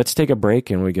 Anyway, let's take a break,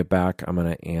 and when we get back, I'm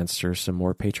going to answer some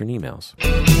more patron emails.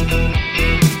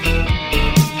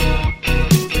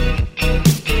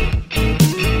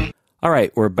 All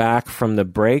right, we're back from the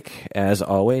break. As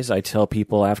always, I tell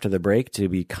people after the break to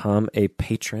become a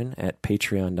patron at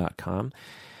patreon.com.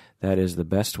 That is the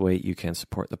best way you can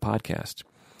support the podcast.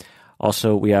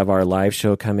 Also, we have our live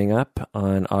show coming up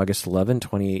on August 11,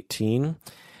 2018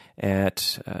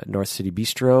 at North City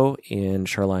Bistro in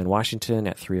Shoreline, Washington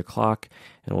at 3 o'clock.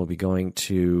 And we'll be going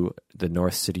to the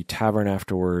North City Tavern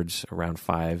afterwards around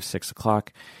 5, 6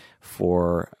 o'clock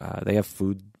they have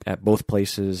food at both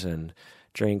places and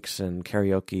drinks and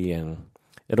karaoke, and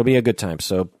it'll be a good time.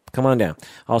 So come on down.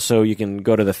 Also, you can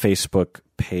go to the Facebook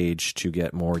page to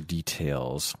get more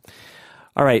details.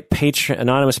 All right,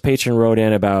 anonymous patron wrote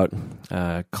in about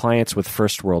clients with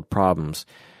first world problems.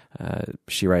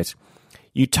 She writes,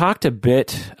 you talked a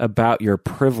bit about your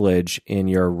privilege in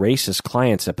your racist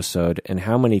clients episode and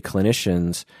how many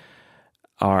clinicians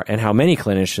and how many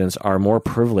clinicians are more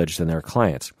privileged than their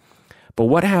clients. But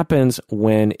what happens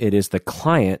when it is the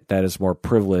client that is more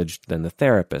privileged than the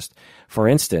therapist? For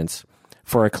instance,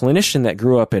 for a clinician that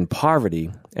grew up in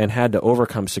poverty and had to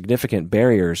overcome significant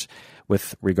barriers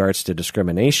with regards to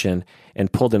discrimination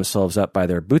and pull themselves up by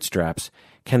their bootstraps,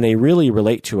 can they really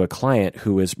relate to a client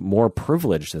who is more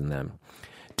privileged than them?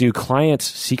 Do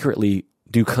clinicians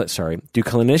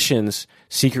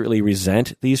secretly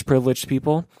resent these privileged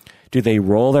people? Do they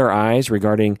roll their eyes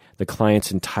regarding the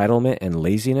client's entitlement and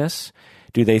laziness?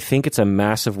 Do they think it's a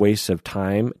massive waste of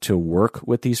time to work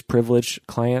with these privileged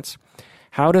clients?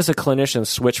 How does a clinician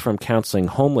switch from counseling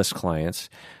homeless clients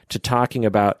to talking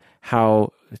about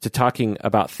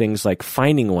things like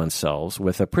finding oneself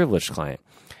with a privileged client?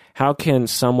 How can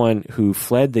someone who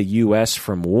fled the U.S.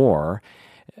 from war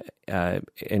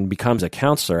and becomes a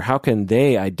counselor, how can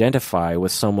they identify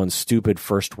with someone's stupid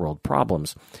first world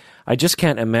problems? I just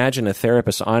can't imagine a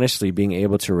therapist honestly being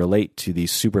able to relate to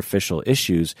these superficial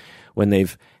issues when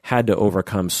they've had to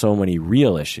overcome so many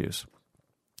real issues.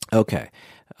 Okay,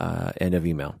 end of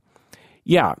email.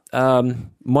 Yeah,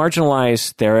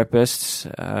 marginalized therapists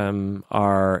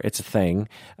it's a thing.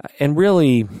 And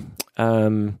really,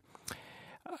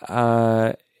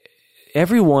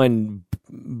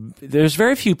 there's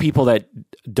very few people that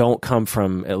don't come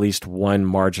from at least one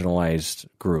marginalized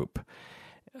group.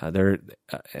 There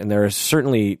are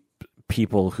certainly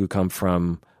people who come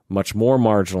from much more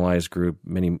marginalized group,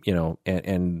 and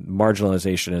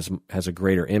marginalization has a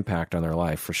greater impact on their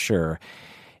life for sure.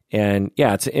 And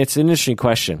yeah, it's an interesting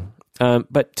question.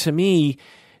 But to me,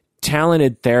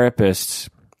 talented therapists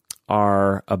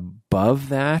are above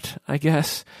that, I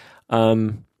guess.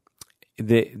 Good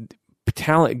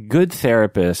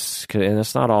therapists, and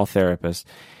it's not all therapists,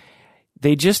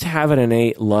 they just have an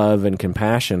innate love and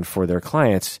compassion for their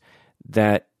clients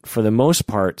that, for the most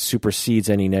part, supersedes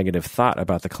any negative thought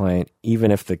about the client, even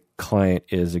if the client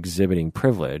is exhibiting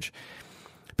privilege.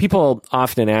 People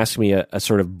often ask me a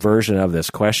sort of version of this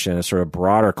question, a sort of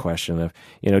broader question of,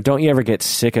 don't you ever get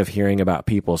sick of hearing about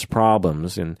people's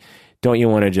problems? And don't you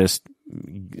want to just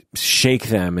shake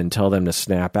them and tell them to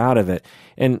snap out of it?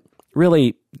 And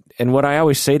really, and what I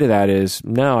always say to that is,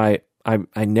 no, I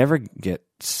never get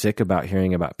sick about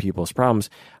hearing about people's problems.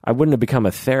 I wouldn't have become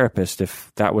a therapist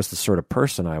if that was the sort of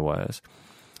person I was.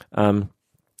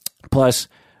 Plus,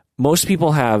 most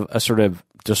people have a sort of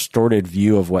distorted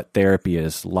view of what therapy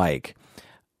is like.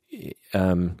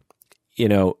 On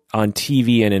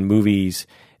TV and in movies,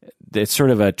 it's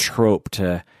sort of a trope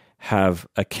to have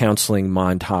a counseling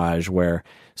montage where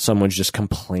someone's just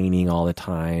complaining all the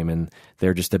time and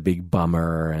they're just a big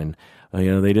bummer and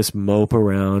they just mope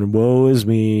around. Woe is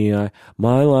me.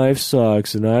 My life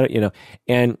sucks.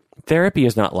 And therapy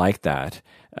is not like that.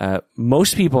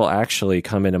 Most people actually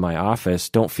come into my office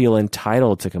don't feel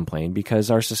entitled to complain because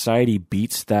our society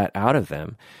beats that out of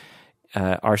them.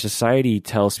 Our society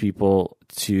tells people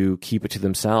to keep it to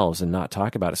themselves and not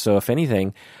talk about it. So if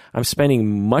anything, I'm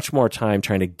spending much more time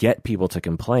trying to get people to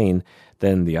complain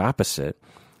than the opposite.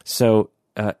 So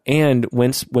and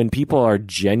when people are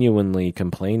genuinely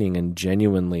complaining and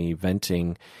genuinely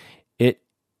venting, it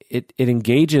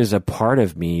engages a part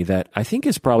of me that I think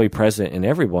is probably present in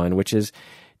everyone, which is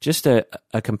just a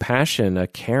compassion, a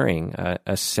caring,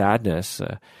 a sadness,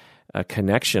 a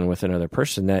connection with another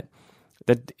person that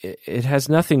it has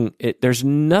nothing. There's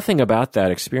nothing about that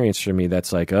experience for me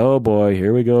that's like, oh boy,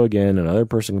 here we go again, another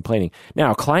person complaining.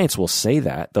 Now, clients will say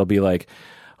that. They'll be like,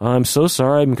 I'm so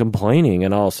sorry I'm complaining.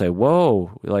 And I'll say,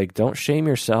 whoa, don't shame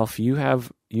yourself. You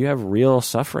have real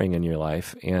suffering in your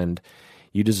life and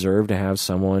you deserve to have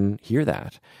someone hear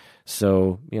that.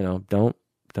 So,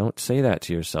 don't say that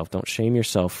to yourself. Don't shame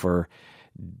yourself for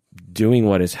doing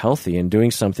what is healthy and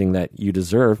doing something that you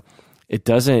deserve. It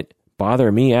doesn't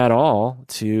bother me at all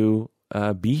to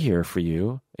be here for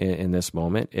you in this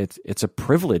moment. It's a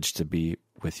privilege to be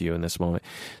with you in this moment.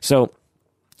 So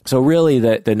really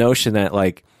the notion that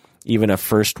even a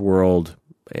first world,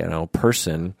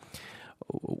 person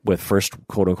with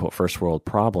quote unquote first world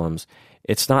problems,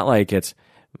 it's not like it's,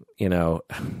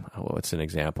 what's an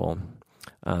example?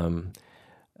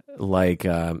 Like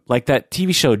that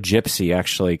TV show Gypsy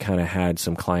actually kind of had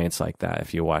some clients like that,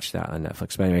 if you watch that on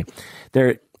Netflix. But anyway,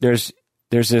 there's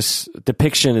this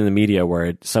depiction in the media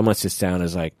where someone sits down and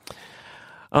is like,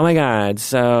 oh my God,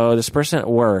 so this person at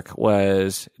work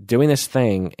was doing this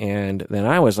thing, and then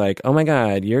I was like, oh my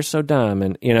God, you're so dumb.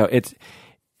 And,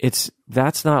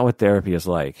 that's not what therapy is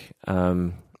like.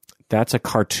 That's a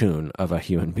cartoon of a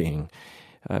human being.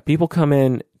 People come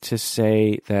in to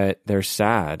say that they're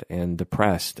sad and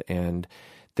depressed and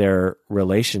their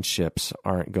relationships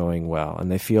aren't going well,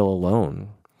 and they feel alone,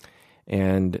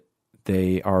 and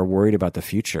they are worried about the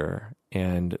future,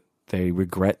 and they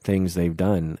regret things they've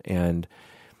done, and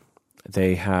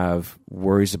they have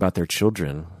worries about their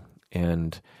children,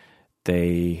 and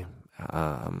they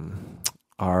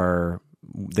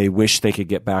they wish they could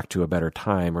get back to a better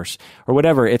time, or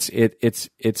whatever.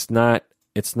 It's not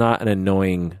an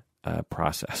annoying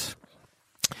process.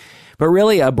 But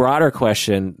really, a broader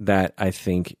question that I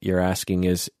think you're asking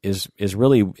is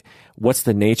really, what's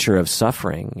the nature of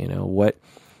suffering? You know,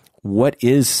 what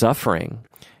is suffering?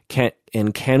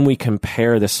 Can we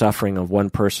compare the suffering of one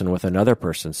person with another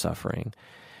person's suffering?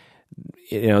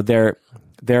 You know,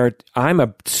 I'm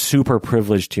a super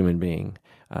privileged human being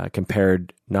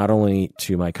compared not only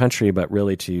to my country, but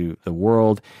really to the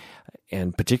world,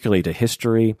 and particularly to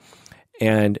history.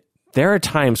 And there are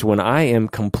times when I am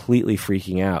completely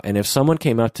freaking out. And if someone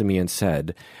came up to me and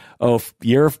said, "Oh,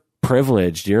 you're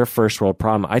privileged, you're a first world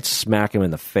problem," I'd smack him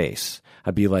in the face.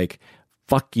 I'd be like,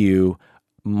 "Fuck you.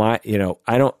 Maybe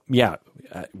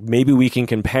we can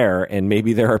compare, and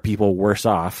maybe there are people worse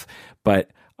off, but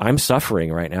I'm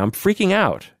suffering right now. I'm freaking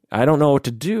out. I don't know what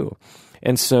to do."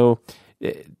 And so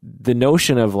the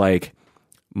notion of like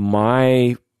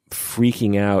my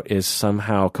freaking out is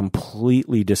somehow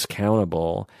completely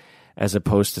discountable as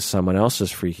opposed to someone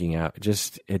else's freaking out.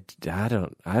 I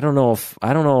don't know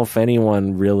if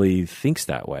anyone really thinks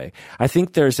that way. I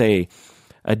think there's a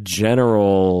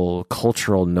general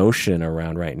cultural notion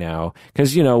around right now,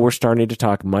 because, you know, we're starting to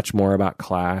talk much more about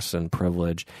class and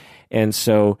privilege. And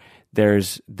so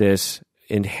there's this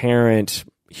inherent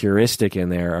heuristic in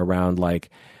there around like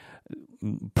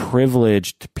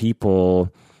privileged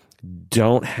people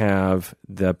don't have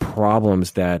the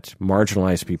problems that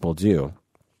marginalized people do.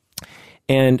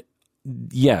 And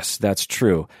yes, that's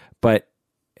true. But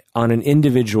on an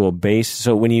individual basis,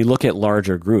 so when you look at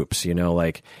larger groups, you know,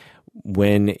 like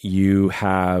when you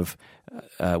have,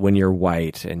 when you're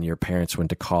white and your parents went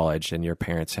to college and your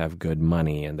parents have good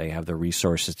money and they have the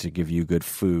resources to give you good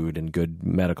food and good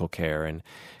medical care and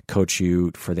coach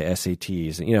you for the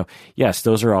SATs, and, you know, yes,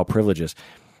 those are all privileges.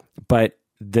 But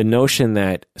the notion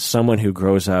that someone who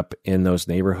grows up in those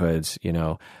neighborhoods, you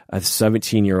know, a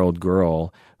 17-year-old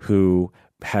girl who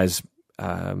has,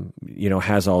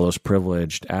 has all those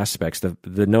privileged aspects,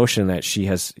 the notion that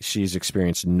she's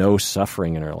experienced no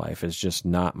suffering in her life is just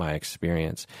not my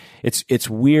experience. It's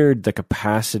weird, the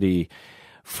capacity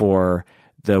for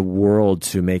the world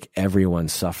to make everyone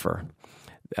suffer,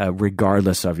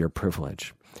 regardless of your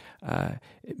privilege.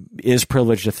 Is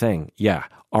privilege a thing? Yeah.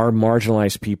 Are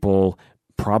marginalized people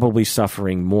probably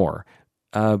suffering more?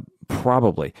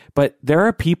 Probably. But there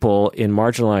are people in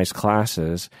marginalized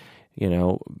classes, you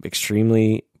know,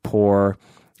 extremely poor,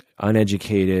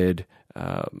 uneducated,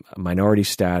 minority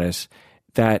status,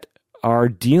 that are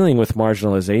dealing with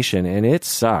marginalization, and it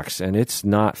sucks, and it's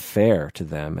not fair to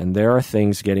them, and there are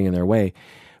things getting in their way.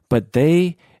 But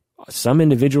some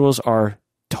individuals are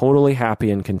totally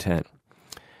happy and content.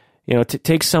 You know, to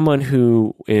take someone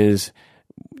who is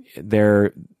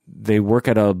they work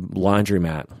at a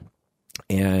laundromat,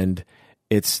 and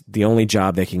it's the only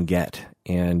job they can get.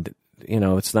 And, you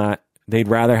know, it's not, they'd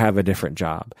rather have a different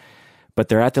job, but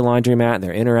they're at the laundromat and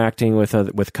they're interacting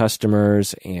with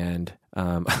customers. And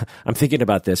I'm thinking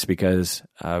about this because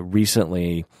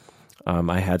recently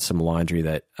I had some laundry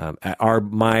that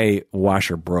my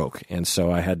washer broke. And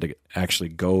so I had to actually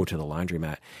go to the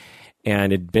laundromat,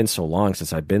 and it'd been so long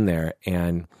since I'd been there.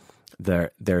 And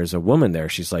there's a woman there.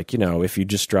 She's like, you know, if you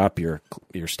just drop your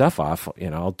stuff off, you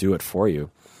know, I'll do it for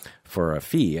you for a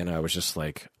fee. And I was just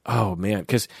like, oh man,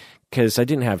 because I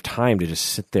didn't have time to just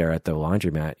sit there at the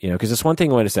laundromat, you know, because it's one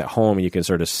thing when it's at home, you can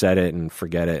sort of set it and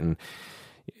forget it. And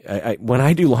when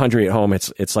I do laundry at home,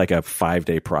 it's like a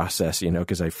 5-day process, you know,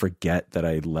 because I forget that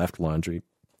I left laundry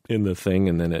in the thing,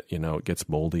 and then it, you know, it gets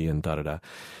moldy and da-da-da.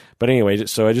 But anyway,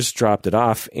 so I just dropped it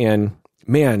off, and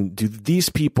man, do these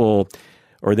people,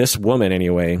 or this woman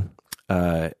anyway,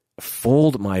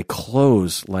 fold my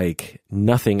clothes like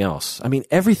nothing else. I mean,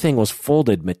 everything was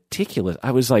folded meticulous.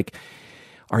 I was like,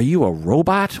 are you a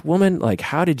robot, woman? Like,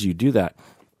 how did you do that?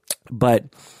 But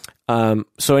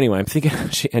so anyway, I'm thinking,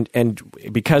 and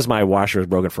because my washer was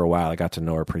broken for a while, I got to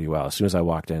know her pretty well. As soon as I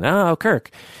walked in, "Oh,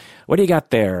 Kirk, what do you got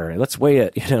there? Let's weigh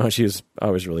it." You know, she was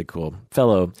always really cool,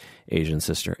 fellow Asian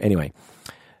sister. Anyway,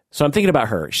 so I'm thinking about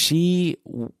her. She,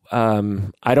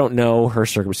 I don't know her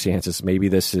circumstances. Maybe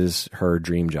this is her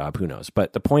dream job. Who knows?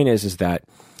 But the point is that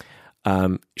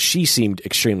she seemed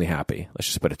extremely happy. Let's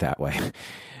just put it that way.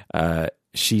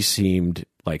 She seemed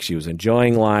like she was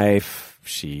enjoying life.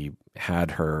 She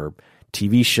had her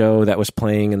TV show that was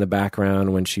playing in the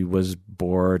background when she was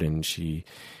bored, and she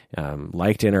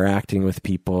liked interacting with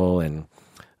people, and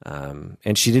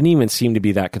she didn't even seem to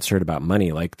be that concerned about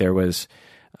money. Like there was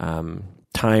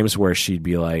times where she'd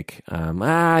be like,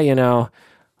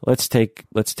 let's take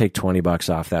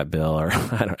 $20 off that bill, or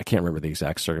I can't remember the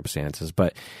exact circumstances,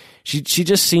 but she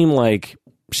just seemed like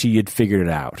she had figured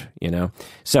it out,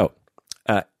 So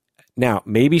now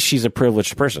maybe she's a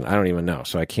privileged person. I don't even know,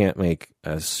 so I can't make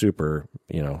a super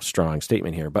strong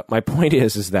statement here. But my point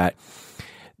is that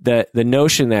the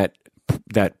notion that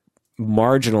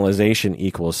marginalization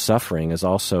equals suffering is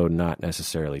also not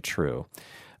necessarily true.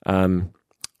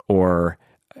 Or,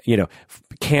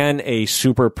 can a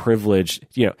super privileged,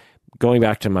 going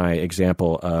back to my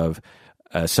example of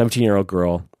a 17-year-old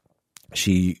girl,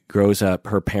 she grows up,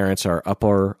 her parents are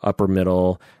upper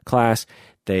middle class.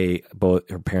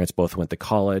 Her parents both went to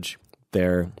college.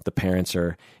 The parents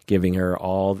are giving her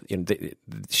all,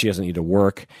 she doesn't need to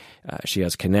work. She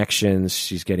has connections.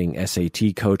 She's getting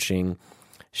SAT coaching.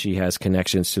 She has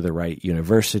connections to the right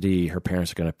university. Her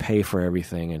parents are going to pay for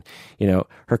everything. And,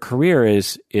 her career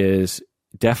is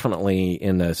definitely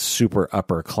in the super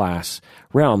upper class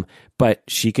realm, but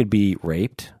she could be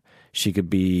raped. She could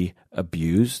be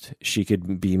abused. She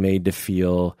could be made to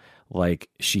feel like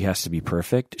she has to be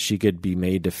perfect. She could be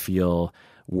made to feel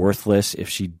worthless if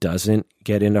she doesn't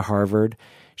get into Harvard.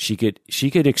 She could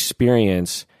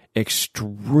experience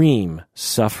extreme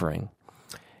suffering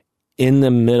in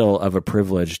the middle of a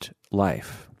privileged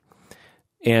life.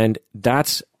 And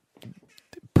that's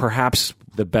perhaps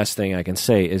the best thing I can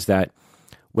say, is that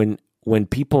when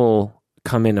people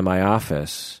come into my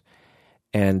office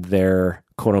and they're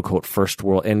quote unquote first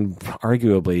world, and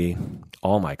arguably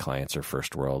all my clients are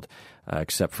first world,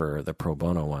 except for the pro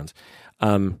bono ones.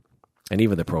 And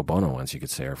even the pro bono ones, you could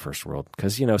say, are first world,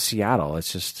 because, Seattle,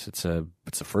 it's a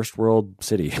first world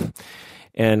city.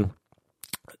 And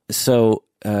so,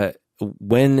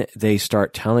 when they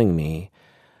start telling me,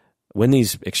 when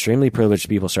these extremely privileged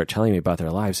people start telling me about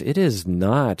their lives, it is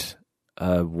not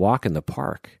a walk in the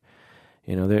park.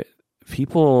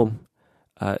 People,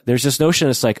 there's this notion,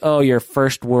 it's like, oh, you're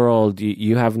first world,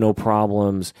 you have no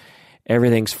problems,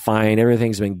 everything's fine,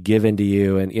 everything's been given to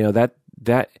you, and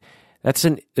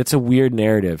it's a weird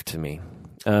narrative to me.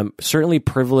 Certainly,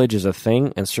 privilege is a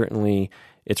thing, and certainly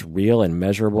it's real and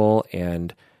measurable,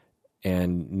 and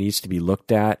needs to be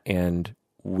looked at, and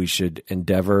we should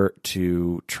endeavor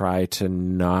to try to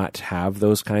not have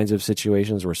those kinds of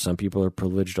situations where some people are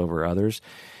privileged over others.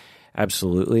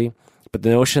 Absolutely. But the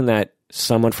notion that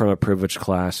someone from a privileged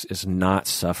class is not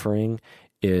suffering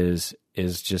is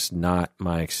just not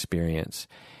my experience.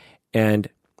 And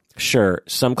sure,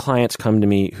 some clients come to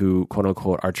me who, quote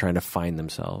unquote, are trying to find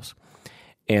themselves.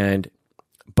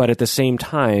 But at the same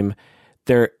time,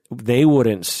 they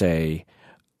wouldn't say,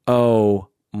 oh,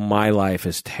 my life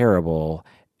is terrible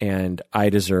and I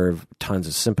deserve tons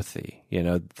of sympathy.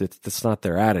 That's not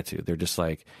their attitude. They're just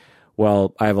like,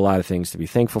 well, I have a lot of things to be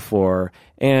thankful for.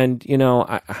 And,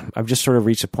 I've just sort of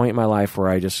reached a point in my life where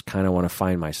I just kind of want to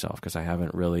find myself, because I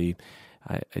don't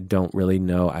really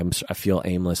know. I feel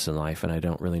aimless in life, and I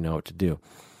don't really know what to do.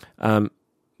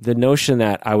 The notion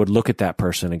that I would look at that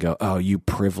person and go, oh, you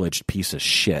privileged piece of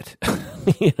shit,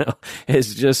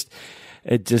 is just,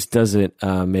 it just doesn't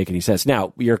make any sense.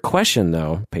 Now, your question,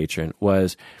 though, patron,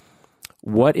 was,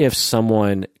 what if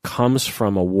someone comes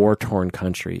from a war-torn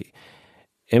country,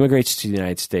 immigrates to the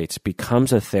United States,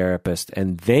 becomes a therapist,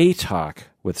 and they talk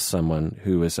with someone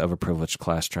who is of a privileged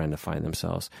class trying to find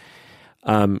themselves?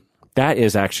 That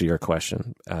is actually your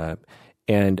question.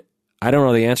 And I don't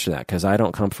know the answer to that, because I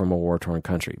don't come from a war-torn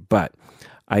country. But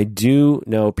I do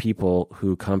know people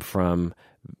who come from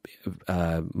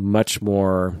much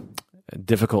more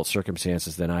difficult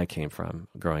circumstances than I came from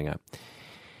growing up.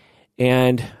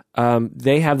 And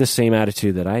they have the same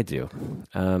attitude that I do.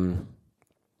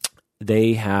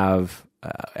 They have,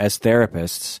 as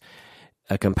therapists,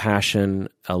 a compassion,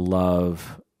 a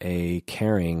love, a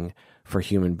caring for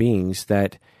human beings if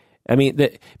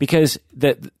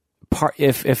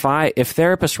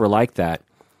therapists were like that,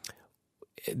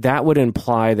 that would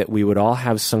imply that we would all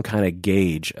have some kind of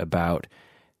gauge about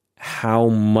how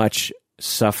much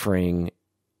suffering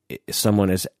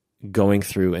someone is going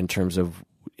through in terms of,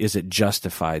 is it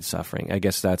justified suffering? I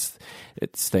guess that's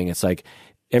its thing. It's like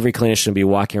every clinician would be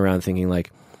walking around thinking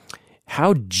like,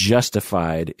 how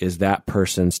justified is that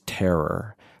person's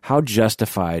terror? How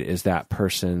justified is that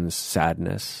person's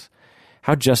sadness?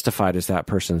 How justified is that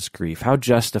person's grief? How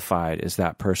justified is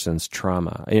that person's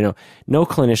trauma? No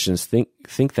clinicians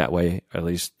think that way, at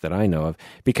least that I know of,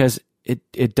 because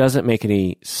it doesn't make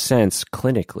any sense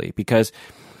clinically. Because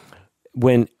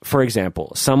for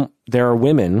example, there are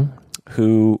women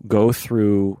who go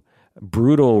through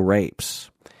brutal rapes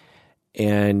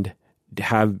and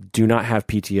do not have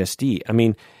PTSD. I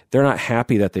mean, they're not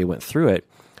happy that they went through it,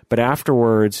 but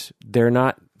afterwards they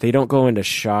don't go into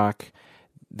shock.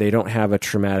 They don't have a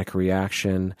traumatic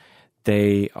reaction.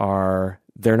 They're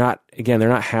not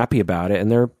happy about it, and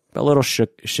they're a little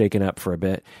shaken up for a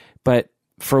bit. But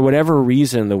for whatever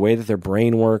reason, the way that their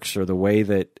brain works, or the way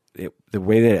that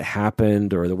it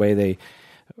happened, or the way they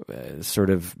sort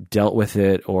of dealt with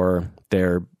it, or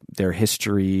their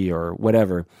history, or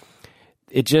whatever,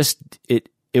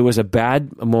 it was a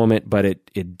bad moment, but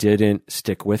it didn't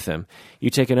stick with them. You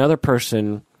take another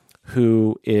person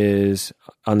who is,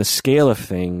 on the scale of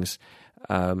things,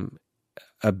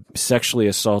 sexually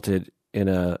assaulted in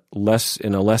a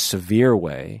less severe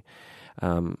way.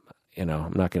 I'm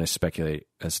not going to speculate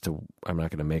I'm not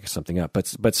going to make something up,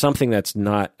 but something that's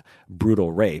not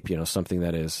brutal rape, something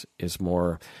that is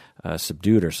more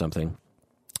subdued or something.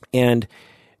 And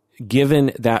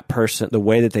given that person, the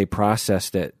way that they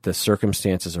processed it, the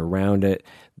circumstances around it,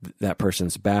 that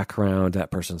person's background, that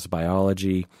person's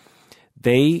biology,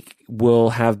 they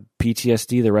will have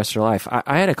PTSD the rest of their life.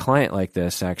 I had a client like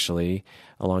this, actually,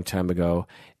 a long time ago,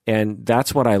 and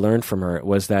that's what I learned from her,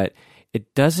 was that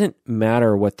it doesn't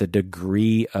matter what the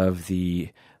degree of the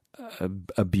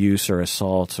abuse or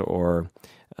assault or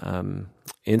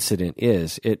incident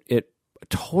is. It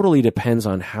totally depends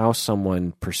on how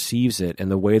someone perceives it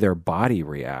and the way their body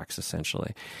reacts,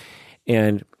 essentially.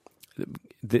 And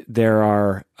there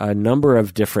are a number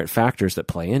of different factors that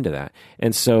play into that.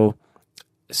 And so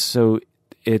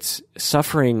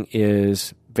suffering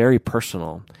is very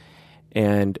personal.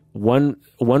 And one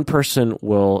person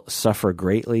will suffer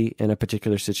greatly in a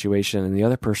particular situation, and the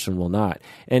other person will not.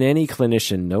 And any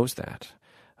clinician knows that,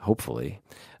 hopefully.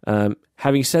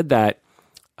 Having said that,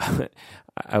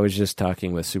 I was just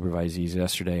talking with supervisees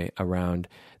yesterday around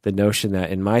the notion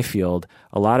that in my field,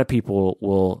 a lot of people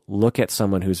will look at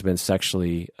someone who's been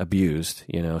sexually abused,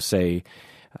 say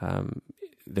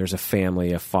there's a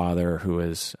family, a father who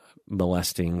is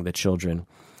molesting the children,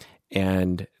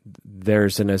 and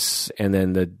and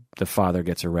then the father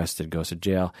gets arrested, goes to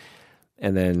jail,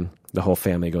 and then the whole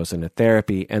family goes into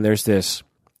therapy. And there's this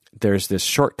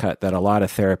shortcut that a lot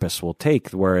of therapists will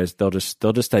take, whereas they'll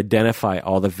just identify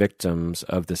all the victims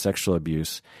of the sexual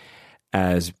abuse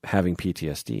as having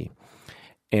PTSD.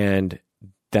 And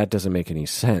that doesn't make any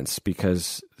sense,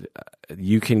 because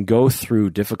you can go through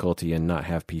difficulty and not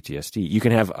have PTSD. You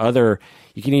can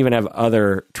even have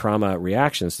other trauma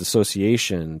reactions,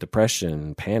 dissociation,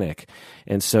 depression, panic.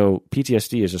 And so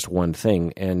PTSD is just one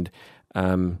thing. And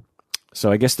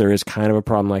so I guess there is kind of a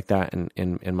problem like that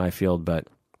in my field, but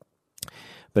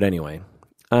anyway.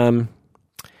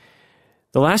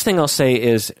 The last thing I'll say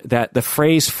is that the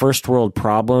phrase first world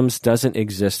problems doesn't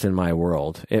exist in my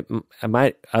world.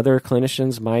 Other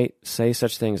clinicians might say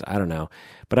such things, I don't know.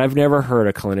 But I've never heard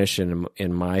a clinician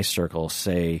in my circle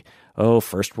say, oh,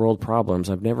 first world problems.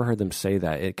 I've never heard them say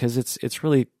that, because it's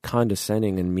really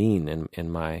condescending and mean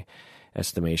in my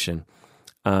estimation.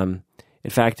 In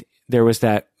fact, there was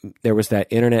that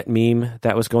internet meme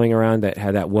that was going around that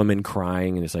had that woman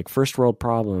crying, and it's like, first world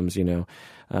problems,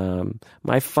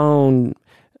 my phone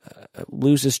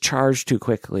loses charge too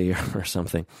quickly or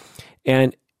something.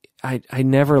 And I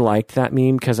never liked that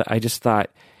meme, because I just thought,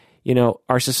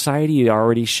 our society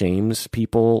already shames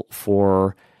people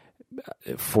for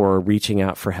reaching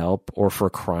out for help, or for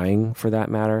crying, for that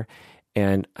matter.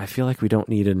 And I feel like we don't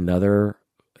need another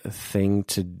thing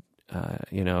to,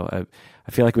 I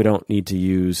feel like we don't need to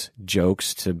use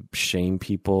jokes to shame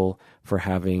people for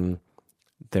having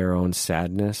their own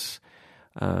sadness.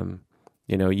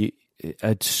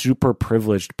 A super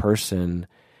privileged person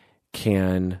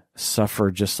can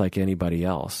suffer just like anybody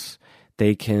else.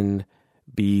 They can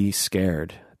be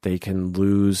scared. They can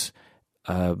lose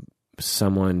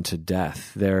someone to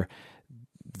death.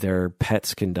 Their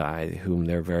pets can die, whom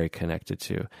they're very connected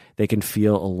to. They can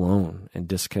feel alone and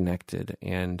disconnected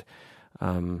and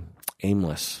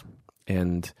aimless,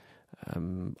 and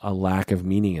a lack of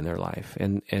meaning in their life.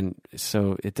 And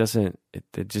so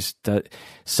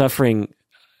suffering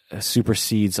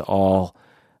supersedes all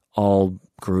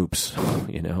groups,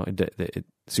 it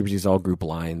supersedes all group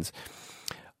lines.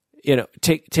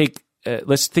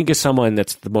 Let's think of someone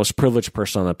that's the most privileged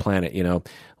person on the planet.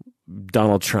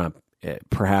 Donald Trump,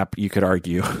 perhaps you could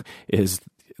argue, is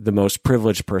the most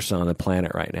privileged person on the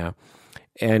planet right now.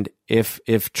 And if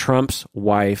Trump's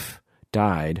wife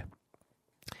died,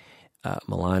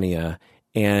 Melania,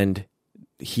 and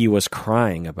he was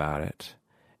crying about it,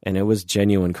 and it was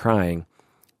genuine crying,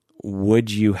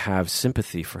 would you have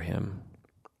sympathy for him?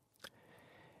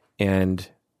 And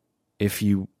if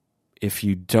you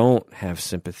don't have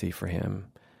sympathy for him,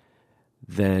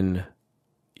 then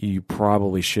you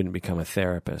probably shouldn't become a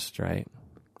therapist, right?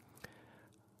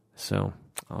 So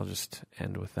I'll just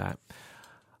end with that.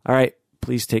 All right,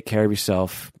 please take care of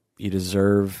yourself. You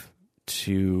deserve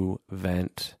to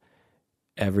vent.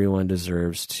 Everyone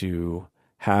deserves to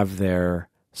have their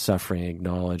suffering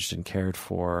acknowledged and cared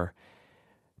for.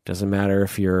 Doesn't matter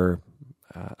if you're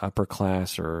upper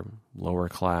class or lower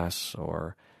class,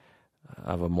 or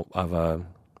of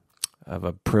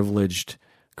a privileged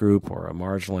group or a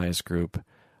marginalized group.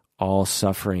 All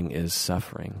suffering is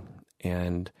suffering,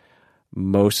 and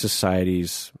most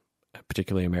societies,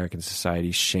 particularly American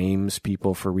society, shames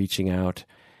people for reaching out,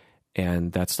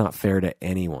 and that's not fair to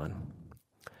anyone.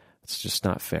 It's just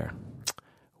not fair.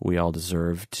 We all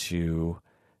deserve to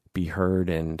be heard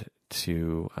and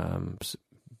to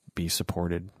be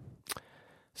supported.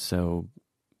 So,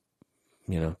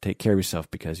 take care of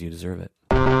yourself because you deserve it.